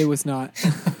 it was not.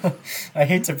 I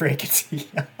hate to break it to you.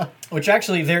 Which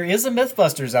actually, there is a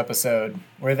Mythbusters episode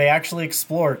where they actually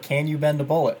explore, can you bend a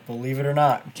bullet? Believe it or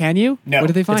not. Can you? No. What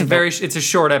did they find? It's a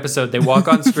short episode. They walk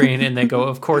on screen and they go,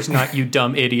 of course not, you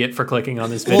dumb idiot for clicking on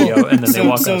this video. And then they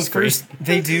walk on screen. First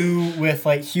they do with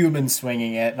like humans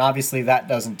swinging it, and obviously that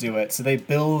doesn't do it. So they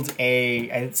build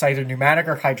it's either pneumatic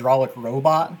or hydraulic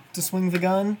robot to swing the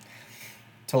gun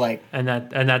to like And that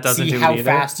doesn't see do how it either.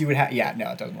 fast you would have. Yeah,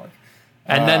 no, it doesn't work.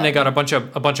 And then they got a bunch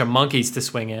of monkeys to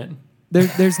swing it.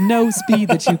 There's no speed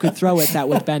that you could throw it that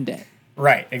would bend it.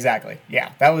 Right, exactly.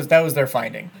 Yeah, that was their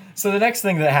finding. So the next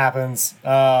thing that happens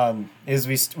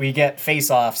is we get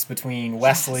face-offs between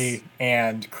Wesley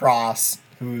and Cross,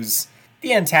 who's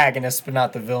the antagonist but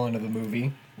not the villain of the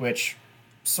movie, which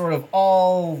sort of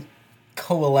all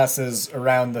coalesces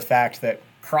around the fact that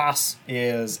Cross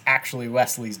is actually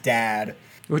Wesley's dad.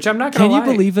 Which I'm not going Can to you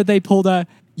lie. believe that they pulled a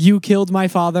 "You killed my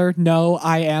father. No,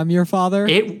 I am your father"?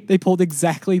 They pulled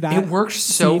exactly that. It worked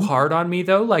so scene. hard on me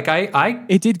though. Like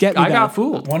It did get me. I got though.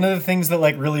 fooled. One of the things that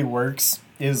like really works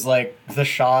is like the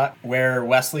shot where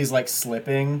Wesley's like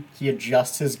slipping, he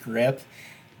adjusts his grip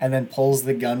and then pulls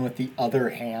the gun with the other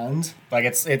hand. Like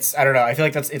it's I don't know, I feel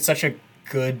like it's such a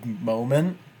good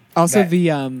moment. Also,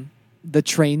 that- the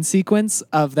train sequence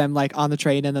of them like on the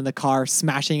train and then the car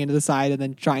smashing into the side and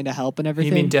then trying to help and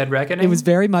everything. You mean Dead Reckoning? It was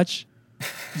very much.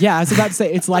 Yeah, I was about to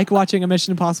say it's like watching a Mission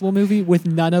Impossible movie with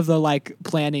none of the like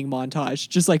planning montage,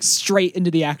 just like straight into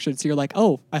the action. So you're like,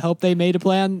 oh, I hope they made a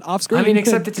plan off screen. I mean,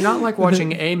 except it's not like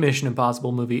watching a Mission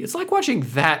Impossible movie. It's like watching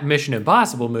that Mission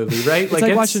Impossible movie, right? it's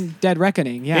like watching Dead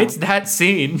Reckoning. Yeah, It's that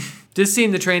scene. This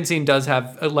scene, the train scene, does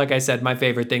have, like I said, my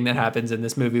favorite thing that happens in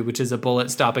this movie, which is a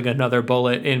bullet stopping another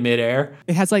bullet in midair.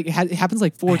 it has like it happens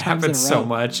like 4 It times in a happens row. so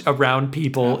much around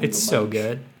people. It's so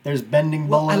good. There's bending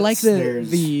Well, bullets. I like there's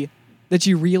the that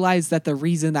you realize that the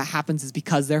reason that happens is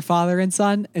because they're father and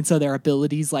son, and so their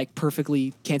abilities like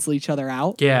perfectly cancel each other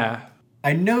out. Yeah.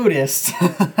 I noticed,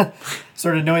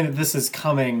 sort of knowing that this is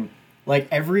coming, like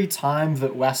every time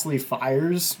that Wesley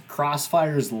fires, Cross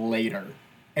fires later.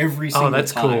 Every single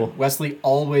that's time. cool. Wesley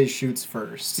always shoots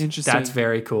first. Interesting. That's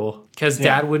very cool. Because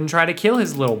Yeah. Dad wouldn't try to kill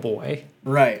his little boy.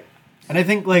 Right. And I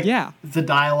think like Yeah. the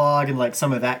dialogue and like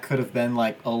some of that could have been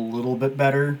like a little bit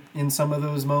better in some of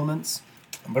those moments.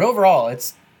 But overall,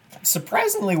 it's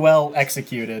surprisingly well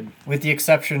executed, with the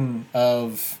exception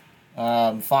of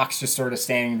Fox just sort of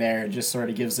standing there and just sort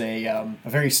of gives a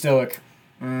very stoic,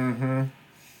 mm-hmm.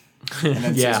 And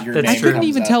then Yeah, says your that's name I couldn't comes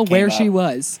even up, tell came where up. she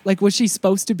was. Like, was she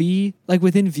supposed to be like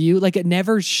within view? Like, it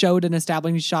never showed an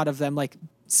establishing shot of them like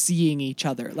seeing each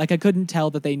other. Like, I couldn't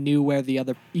tell that they knew where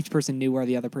each person knew where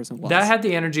the other person was. That had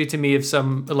the energy to me of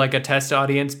some like a test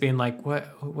audience being like,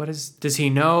 what is, does he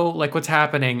know? Like, what's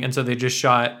happening? And so they just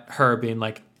shot her being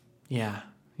like, yeah,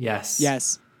 yes.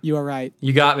 Yes, you are right.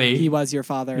 You got me. He was your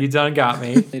father. You done got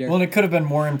me. Later. Well, and it could have been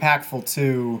more impactful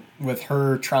too, with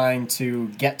her trying to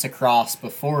get to Cross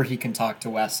before he can talk to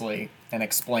Wesley and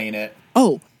explain it.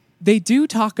 Oh, they do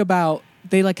talk about,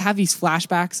 they like have these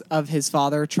flashbacks of his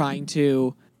father trying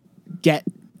to get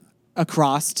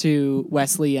across to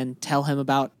Wesley and tell him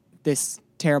about this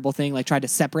terrible thing, like try to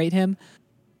separate him.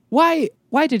 Why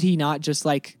did he not just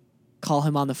like call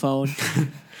him on the phone?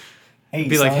 Hey,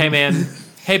 Be like, son. hey man,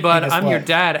 hey bud, Guess I'm your what?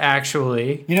 dad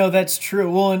actually. You know, that's true.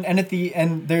 Well, and at the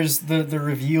end, there's the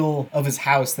reveal of his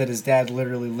house that his dad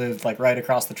literally lived like right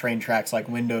across the train tracks, like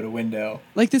window to window.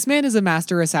 Like, this man is a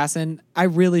master assassin. I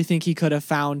really think he could have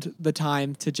found the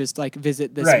time to just like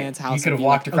visit this Right. man's house. He could and have be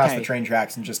walked like, across okay. the train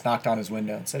tracks and just knocked on his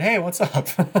window and said, hey, what's up?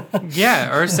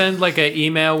 Yeah, or send like an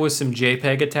email with some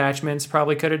JPEG attachments.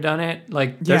 Probably could have done it.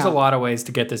 Like, there's Yeah. a lot of ways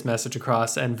to get this message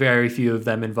across, and very few of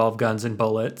them involve guns and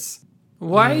bullets.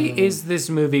 Why is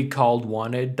this movie called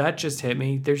Wanted? That just hit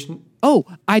me. There's Oh,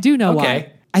 I do know Okay.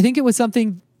 why. I think it was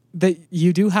something that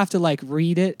you do have to like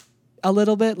read it a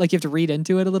little bit. Like, you have to read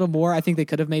into it a little more. I think they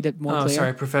could have made it more oh, clear.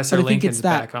 sorry, Professor But I think Lincoln's it's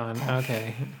that. back on.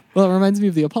 Okay, Well, it reminds me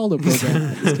of the Apollo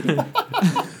program. Just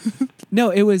kidding. No,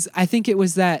 it was. I think it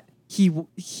was that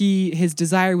his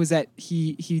desire was that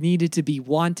he needed to be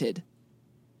wanted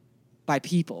by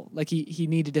people. Like, he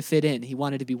needed to fit in. He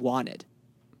wanted to be wanted,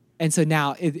 and so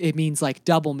now it means like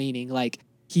double meaning. Like,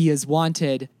 he is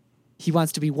wanted. He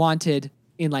wants to be wanted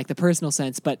in like the personal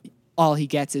sense, but all he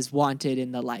gets is wanted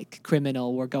in the like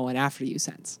criminal, we're going after you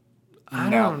sense. I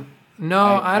No. don't. No,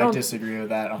 I don't. disagree with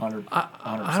that 100%.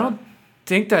 I don't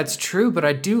think that's true, but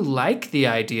I do like the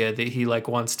idea that he like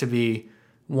wants to be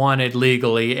wanted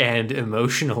legally and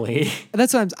emotionally.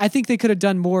 That's what I think they could have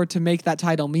done more to make that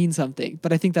title mean something,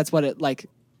 but I think that's what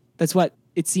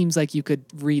it seems like you could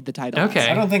read the title. Okay. as.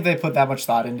 I don't think they put that much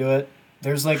thought into it.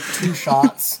 There's like two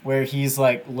shots where he's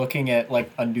like looking at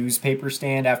like a newspaper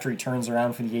stand after he turns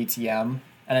around for the ATM,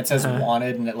 and it says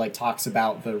wanted, and it like talks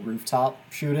about the rooftop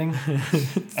shooting.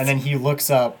 And then he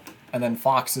looks up, and then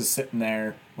Fox is sitting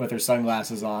there with her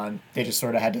sunglasses on. They just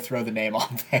sort of had to throw the name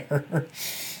on there.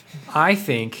 I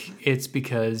think it's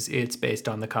because it's based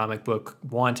on the comic book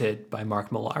Wanted by Mark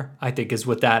Millar. I think is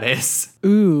what that is.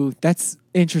 Ooh, that's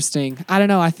interesting. I don't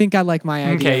know. I think I like my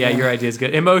idea. Okay, yeah, more. your idea is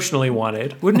good. Emotionally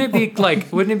wanted. Wouldn't it be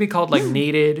like? Wouldn't it be called like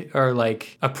needed or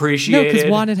like No, appreciated? because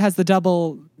wanted has a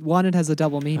double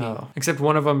meaning. Oh, except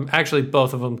one of them. Actually,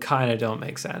 both of them kind of don't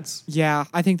make sense. Yeah,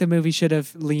 I think the movie should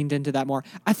have leaned into that more.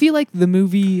 I feel like the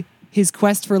movie, his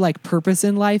quest for like purpose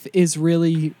in life is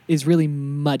really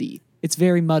muddy. It's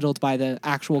very muddled by the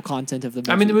actual content of the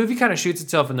movie. I mean, the movie kind of shoots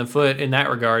itself in the foot in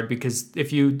that regard, because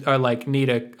if you are like need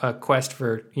a quest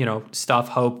for, you know, stuff,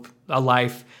 hope, a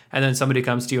life, and then somebody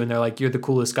comes to you and they're like, "You're the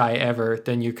coolest guy ever,"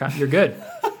 then you're good.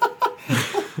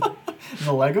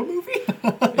 The Lego movie?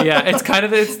 Yeah,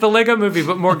 it's the Lego movie,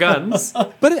 but more guns.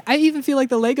 But I even feel like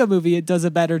the Lego movie, it does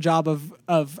a better job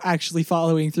of actually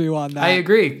following through on that. I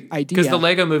agree, idea. because the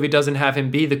Lego movie doesn't have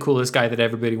him be the coolest guy that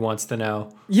everybody wants to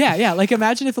know. Yeah. Like,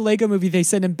 imagine if the Lego movie, they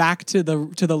send him back to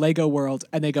the Lego world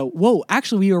and they go, "Whoa,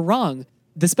 actually we were wrong.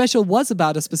 The special was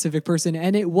about a specific person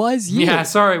and it was you." Yeah,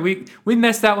 sorry, we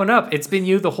messed that one up. It's been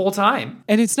you the whole time.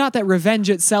 And it's not that revenge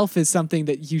itself is something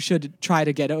that you should try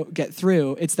to get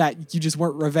through. It's that you just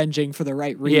weren't revenging for the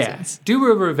right Yeah, reasons. do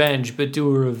a revenge, but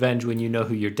do a revenge when you know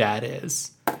who your dad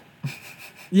is.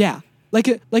 Yeah.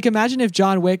 Like imagine if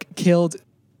John Wick killed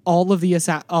all of the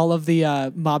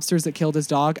mobsters that killed his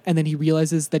dog, and then he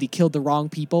realizes that he killed the wrong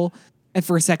people, and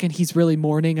for a second he's really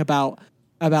mourning about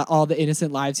all the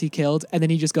innocent lives he killed, and then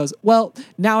he just goes, "Well,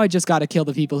 now I just got to kill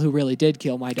the people who really did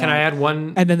kill my dad." Can I add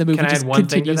one? And then the movie can I just add one thing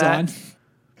to continues that? on.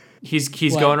 He's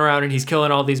What? going around and he's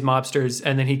killing all these mobsters,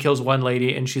 and then he kills one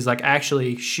lady, and she's like,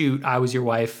 "Actually, shoot, I was your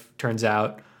wife." Turns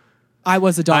out, I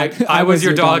was a dog. I was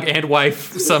your dog and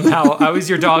wife somehow. I was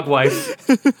your dog wife.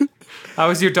 I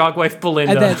was your dog wife,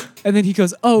 Belinda. And then he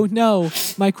goes, "Oh no,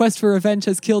 my quest for revenge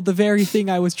has killed the very thing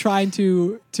I was trying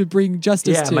to bring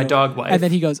justice Yeah, to." my dog wife. And then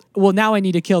he goes, "Well, now I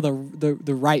need to kill the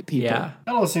right people." Yeah,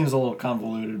 That all seems a little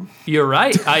convoluted. you're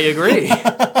right. I agree.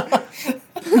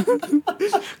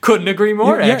 Couldn't agree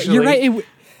more. Actually, You're right.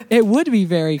 It would be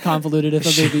very convoluted if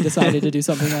a movie decided to do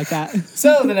something like that.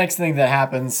 So the next thing that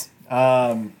happens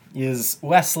is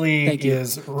Wesley Thank you.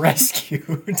 is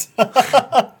rescued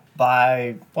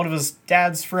by one of his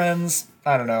dad's friends.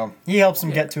 I don't know. He helps him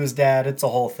get to his dad. It's a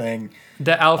whole thing.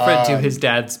 The Alfred to his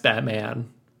dad's Batman.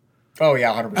 Oh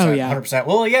yeah, 100%. Oh, yeah. 100%.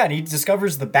 Well, yeah, and he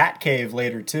discovers the Batcave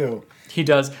later too. He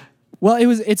does. Well,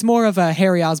 it's more of a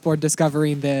Harry Osborn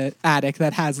discovering the attic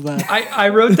that has the. I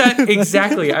wrote that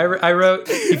exactly. I wrote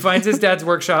he finds his dad's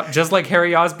workshop just like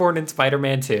Harry Osborn in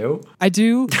Spider-Man 2. I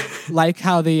do like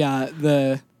how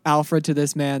the Alfred to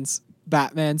this man's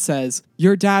Batman says,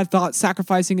 "Your dad thought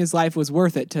sacrificing his life was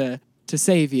worth it to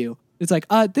save you." It's like,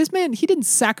 this man, he didn't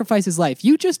sacrifice his life.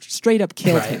 You just straight up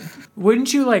killed him.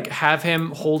 Wouldn't you like have him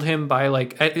hold him by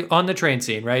like on the train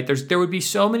scene, right? There would be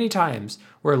so many times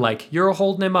where like you're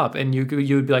holding him up and you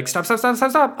would be like, stop,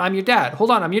 I'm your dad. Hold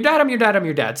on, I'm your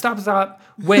dad. Stop.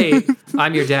 Wait,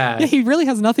 I'm your dad. Yeah, he really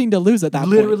has nothing to lose at that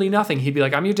point. Literally nothing. He'd be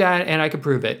like, I'm your dad and I can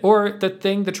prove it. Or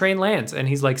the train lands and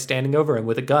he's like standing over him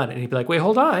with a gun and he'd be like, wait,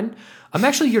 hold on. I'm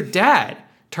actually your dad.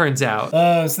 Turns out.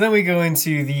 So then we go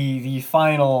into the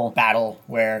final battle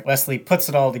where Wesley puts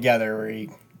it all together, where he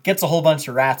gets a whole bunch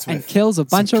of rats with And kills a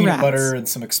bunch some of peanut rats. butter and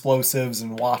some explosives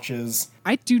and watches.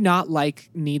 I do not like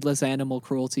needless animal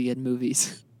cruelty in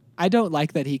movies. I don't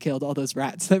like that he killed all those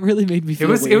rats. That really made me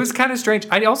feel It weird. was kind of strange.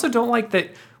 I also don't like that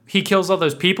he kills all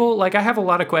those people. Like, I have a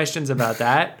lot of questions about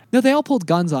that. No, they all pulled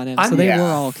guns on him, so I'm they were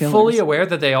all killers. fully aware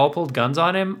that they all pulled guns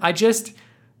on him.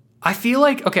 I feel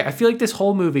like this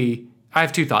whole movie, I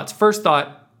have two thoughts. First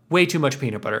thought, way too much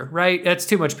peanut butter, right? That's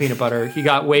too much peanut butter. He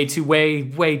got way too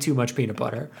much peanut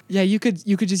butter. Yeah, you could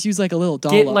just use like a little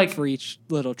dollop like- for each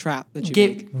little trap that you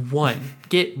make.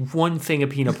 Get one thing of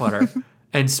peanut butter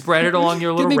and spread it along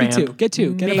your little maybe ramp. two. Get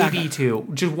two. Get a maybe backup. two.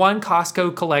 Just one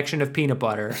Costco collection of peanut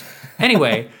butter.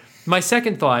 Anyway, my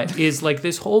second thought is like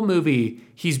this whole movie,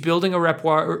 he's building a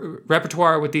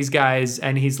repertoire with these guys,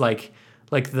 and he's like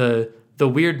the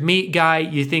weird meat guy.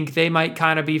 You think they might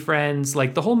kind of be friends.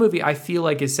 Like the whole movie, I feel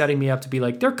like is setting me up to be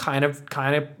like they're kind of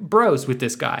bros with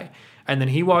this guy. And then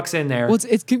he walks in there. Well,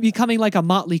 it's becoming like a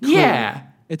motley crew. Yeah.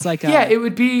 It's like It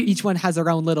would be each one has their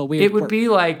own little weird. It would quirk. be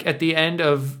like at the end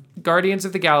of Guardians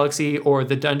of the Galaxy or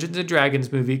the Dungeons and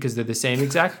Dragons movie, because they're the same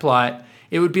exact plot.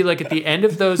 It would be like at the end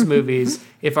of those movies,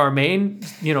 if our main,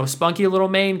 spunky little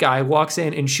main guy walks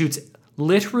in and shoots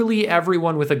literally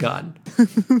everyone with a gun.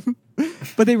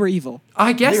 But they were evil.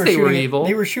 I guess they were shooting- evil.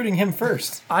 They were shooting him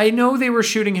first. I know they were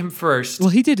shooting him first. Well,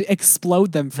 he did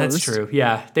explode them first. That's true.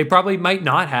 Yeah. They probably might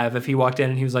not have if he walked in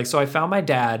and he was like, so I found my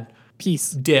dad.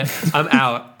 Peace. Dip. I'm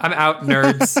out. I'm out,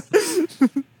 nerds.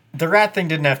 The rat thing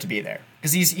didn't have to be there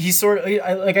because he's sort of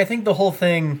like, I think the whole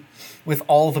thing with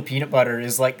all the peanut butter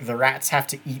is like the rats have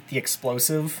to eat the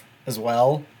explosive as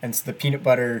well, and so the peanut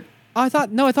butter. Oh, I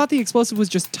thought the explosive was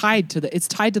just tied to the. It's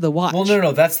tied to the watch. Well,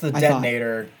 no, that's the thought.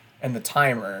 detonator and the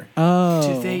timer.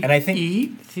 Oh, Do they And I think-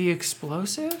 eat the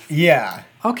explosive? Yeah,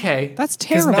 Okay. that's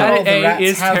because terrible. not all That the A rats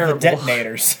is have terrible. the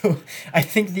detonator. So I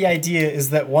think the idea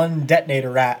is that one detonator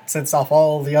rat sets off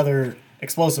all the other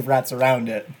explosive rats around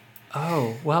it.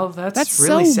 Oh, well, that's That's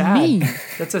really so sad. mean.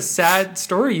 That's a sad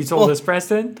story you told us,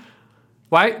 Preston.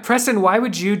 Why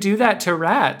would you do that to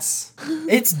rats?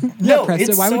 It's no, Preston,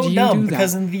 it's why so would you dumb do that?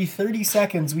 because in the 30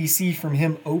 seconds we see from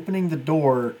him opening the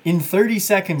door, in 30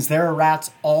 seconds there are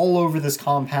rats all over this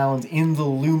compound in the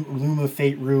Loom of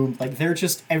Fate room. Like they're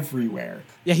just everywhere.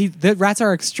 Yeah, the rats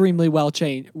are extremely well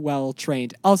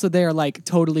trained. Also, they are like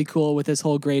totally cool with this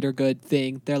whole greater good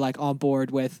thing. They're like on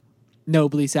board with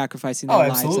nobly sacrificing their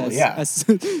lives absolutely, as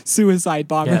suicide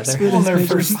bombers. they're- for Well, this their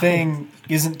mission. first thing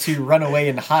isn't to run away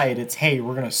and hide. It's, hey,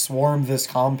 we're going to swarm this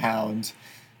compound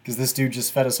because this dude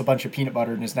just fed us a bunch of peanut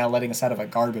butter and is now letting us out of a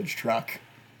garbage truck.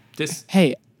 This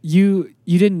Hey, you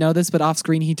didn't know this, but off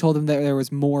screen he told them that there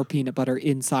was more peanut butter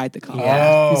inside the compound.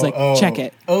 Yeah. He's like, check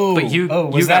it. Oh, But you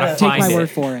was gotta that a, Take find my it. word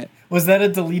for it. was that a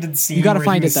deleted scene You gotta where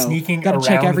find he was it, though. sneaking Gotta around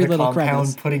check every the little compound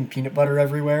crevice. putting peanut butter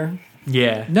everywhere?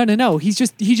 yeah. No. He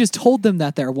just told them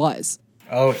that there was.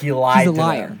 Oh, he lied He's a to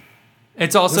liar. them.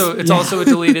 It's also a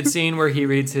deleted scene where he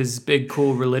reads his big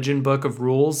cool religion book of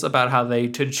rules about how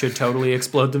they should totally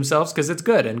explode themselves because it's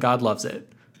good and God loves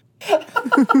it.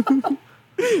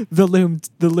 The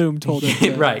loom told him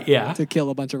to, Right, yeah. to kill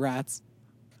a bunch of rats.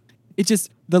 It just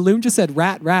the loom just said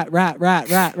rat, rat, rat, rat,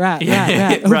 rat, rat, Yeah,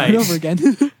 rat, over right. and over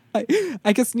again.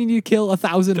 I guess you need to kill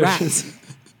 1,000 rats.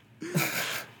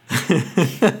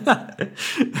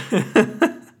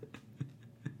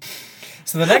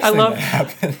 So the next I thing love- that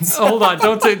happens. Hold on,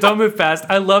 don't move fast.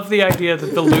 I love the idea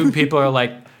that the loom people are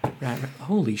like,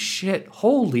 holy shit,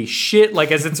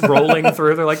 like as it's rolling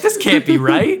through, they're like, this can't be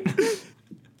right.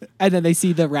 And then they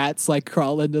see the rats like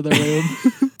crawl into the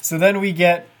room. So then we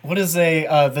get what is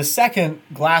the second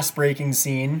glass breaking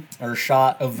scene or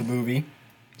shot of the movie.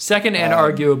 Second and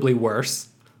arguably worse.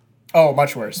 Oh,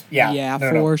 much worse. Yeah. Yeah,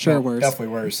 for sure worse. Definitely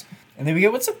worse. And then we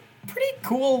get what's a pretty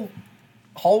cool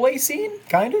hallway scene,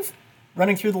 kind of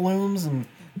running through the looms and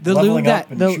The leveling loom that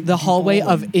up and the shooting hallway people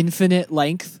of and- infinite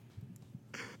length.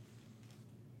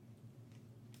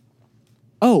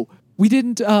 Oh, we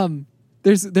didn't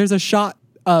there's a shot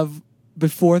of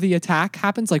before the attack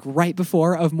happens, like right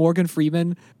before, of Morgan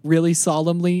Freeman really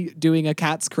solemnly doing a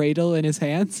cat's cradle in his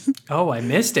hands. Oh, I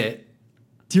missed it.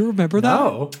 Do you remember that?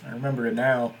 No. I remember it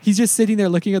now. He's just sitting there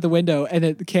looking at the window, and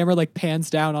the camera like pans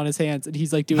down on his hands, and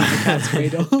he's like doing the cat's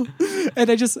cradle. And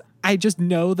I just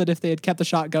know that if they had kept the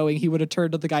shot going, he would have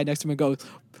turned to the guy next to him and go,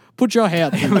 "Put your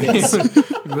hand like this."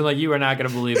 We're like, you are not going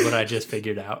to believe what I just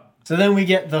figured out. So then we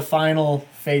get the final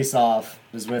face-off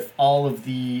is with all of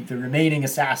the remaining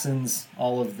assassins,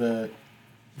 all of the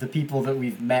people that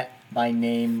we've met by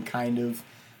name, kind of.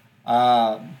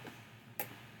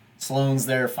 Sloane's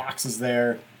there, Fox is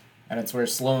there, and it's where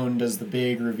Sloane does the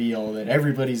big reveal that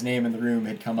everybody's name in the room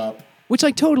had come up. Which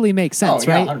like totally makes sense,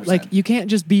 Oh, yeah, right? 100%. Like you can't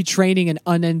just be training an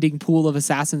unending pool of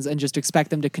assassins and just expect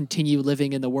them to continue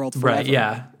living in the world forever. Right,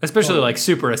 yeah. Especially like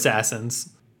super assassins.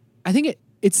 I think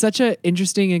it's such an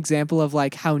interesting example of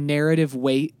like how narrative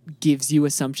weight gives you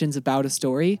assumptions about a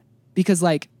story, because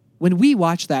like when we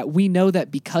watch that, we know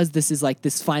that because this is like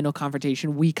this final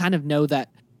confrontation, we kind of know that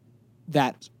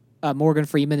Morgan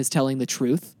Freeman is telling the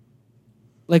truth.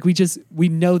 Like we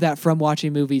know that from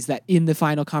watching movies, that in the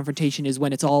final confrontation is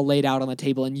when it's all laid out on the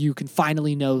table and you can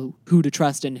finally know who to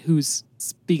trust and who's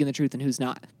speaking the truth and who's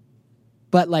not.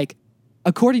 But like,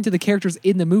 according to the characters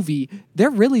in the movie, they're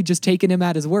really just taking him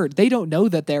at his word. They don't know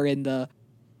that they're in the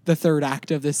third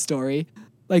act of this story.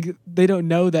 Like they don't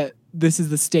know that this is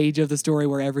the stage of the story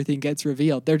where everything gets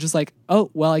revealed. They're just like, oh,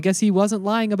 well, I guess he wasn't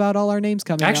lying about all our names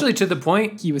coming Actually, up. to the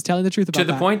point He was telling the truth about to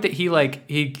the that. point that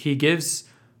he gives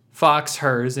Fox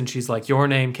hers, and she's like, your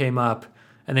name came up,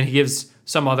 and then he gives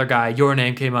some other guy, your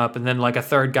name came up, and then like a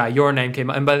third guy, your name came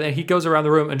up, and then he goes around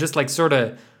the room and just like sort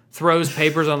of throws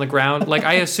papers on the ground. Like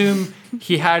I assume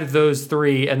he had those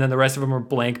three, and then the rest of them were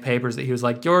blank papers that he was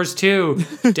like, yours too,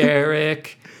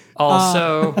 Derek.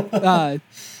 Also,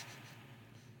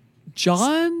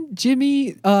 John,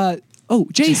 Jimmy,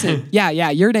 Jason. Yeah,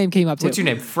 your name came up too. what's your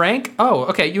name? Frank? Oh,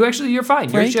 okay. You're fine.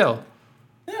 Frank? You're chill.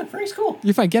 Yeah, Frank's cool.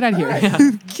 You're fine. Get out of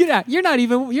here. Get out. You're not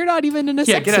even in a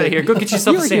Yeah, get out of here. Go get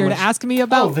yourself You're a here to sandwich. ask me Oh,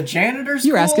 about. the janitor's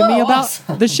You're cool? asking me Oh, about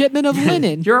awesome. the shipment of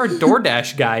linen. You're our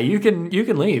DoorDash guy. You can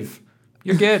leave.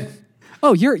 You're good.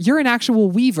 Oh, you're an actual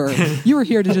weaver. You were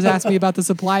here to just ask me about the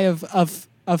supply of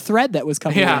thread that was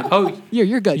coming. Yeah. in. Oh,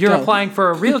 you're good. you're Go. applying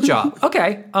for a real job.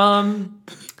 Okay.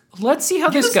 Let's see how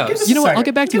this Give us goes. a You know what? second. I'll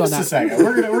get back to you Give on us that. a second.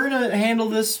 We're gonna handle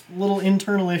this little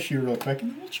internal issue real quick,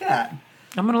 and then we'll chat.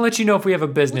 I'm gonna let you know if we have a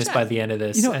business by the end of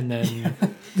this, You know- and then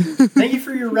Thank you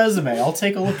for your resume. I'll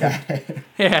take a look at it.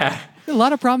 yeah. A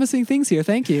lot of promising things here.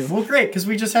 Thank you. Well, great, because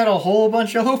we just had a whole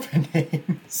bunch of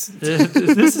openings.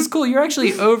 This is cool. You're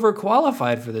actually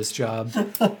overqualified for this job.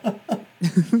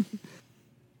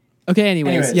 Okay.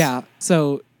 Anyways, Anyways. yeah.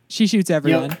 So she shoots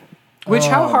everyone. Yep. Which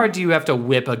how hard do you have to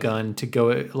whip a gun to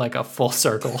go like a full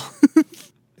circle?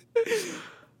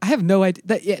 I have no idea.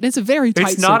 It's a very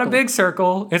tight. It's not circle. a big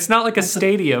circle. It's not like a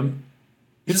stadium.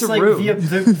 It's Just a like room.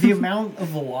 the amount of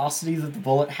velocity that the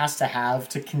bullet has to have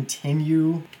to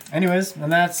continue. Anyways,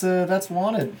 and that's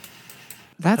Wanted.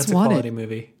 That's That's a wanted. quality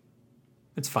movie.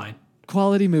 It's fine.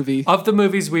 Quality movie. Of the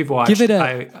movies we've watched, Give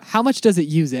it how much does it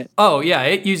use it? oh yeah,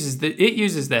 it uses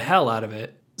the hell out of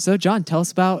it. So John, tell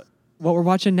us about what we're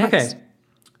watching next. Okay,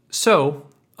 so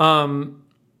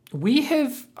we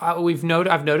have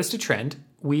I've noticed a trend.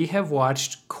 We have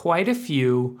watched quite a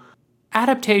few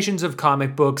adaptations of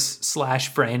comic books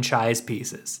 / franchise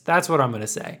pieces. That's what I'm going to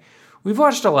say. We've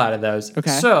watched a lot of those. Okay.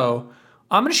 So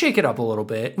I'm going to shake it up a little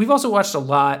bit. We've also watched a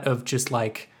lot of just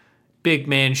like big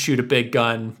man shoot a big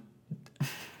gun.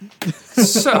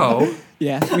 So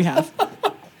Yeah, we have.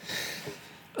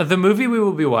 the movie we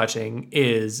will be watching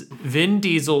is Vin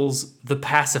Diesel's The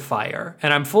Pacifier.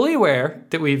 And I'm fully aware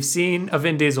that we've seen a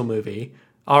Vin Diesel movie,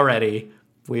 already.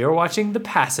 We are watching The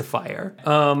Pacifier.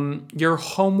 Your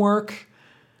homework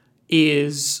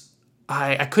is...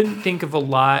 I couldn't think of a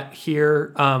lot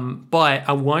here, but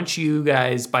I want you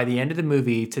guys, by the end of the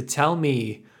movie, to tell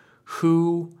me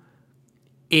who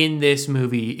in this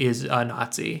movie is a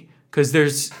Nazi. Because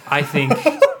there's, I think,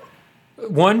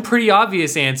 one pretty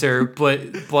obvious answer, but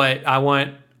I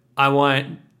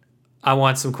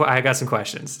got some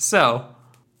questions. So...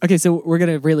 Okay, so we're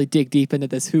gonna really dig deep into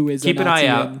this. Who is Keep a an Nazi eye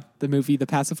out. in the movie The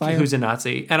Pacifier? Who's a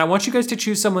Nazi? And I want you guys to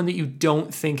choose someone that you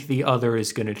don't think the other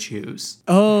is going to choose.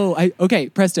 Okay,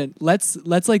 Preston. Let's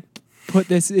like put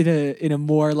this in a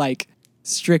more like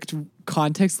strict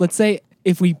context. Let's say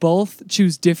if we both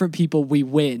choose different people, we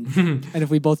win, and if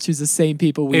we both choose the same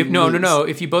people, we lose. No.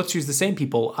 If you both choose the same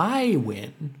people, I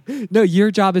win. No, your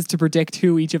job is to predict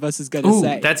who each of us is gonna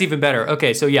say. That's even better.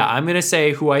 Okay, so yeah, I'm gonna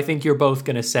say who I think you're both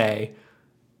gonna say,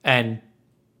 and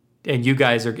you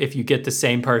guys are. If you get the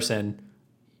same person,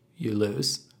 you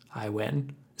lose. I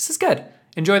win. This is good.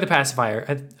 Enjoy The Pacifier.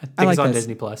 I think like it's on this.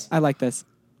 Disney Plus. I like this.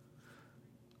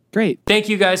 Great. Thank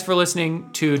you guys for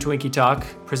listening to Twinkie Talk,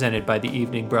 presented by the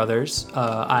Evening Brothers.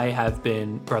 I have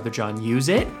been Brother John. Use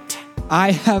it.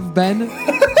 I have been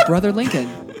Brother Lincoln.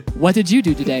 What did you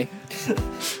do today?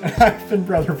 I've been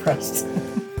Brother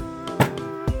Preston.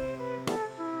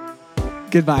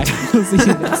 Goodbye. We'll see you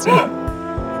next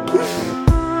time.